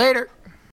 Later.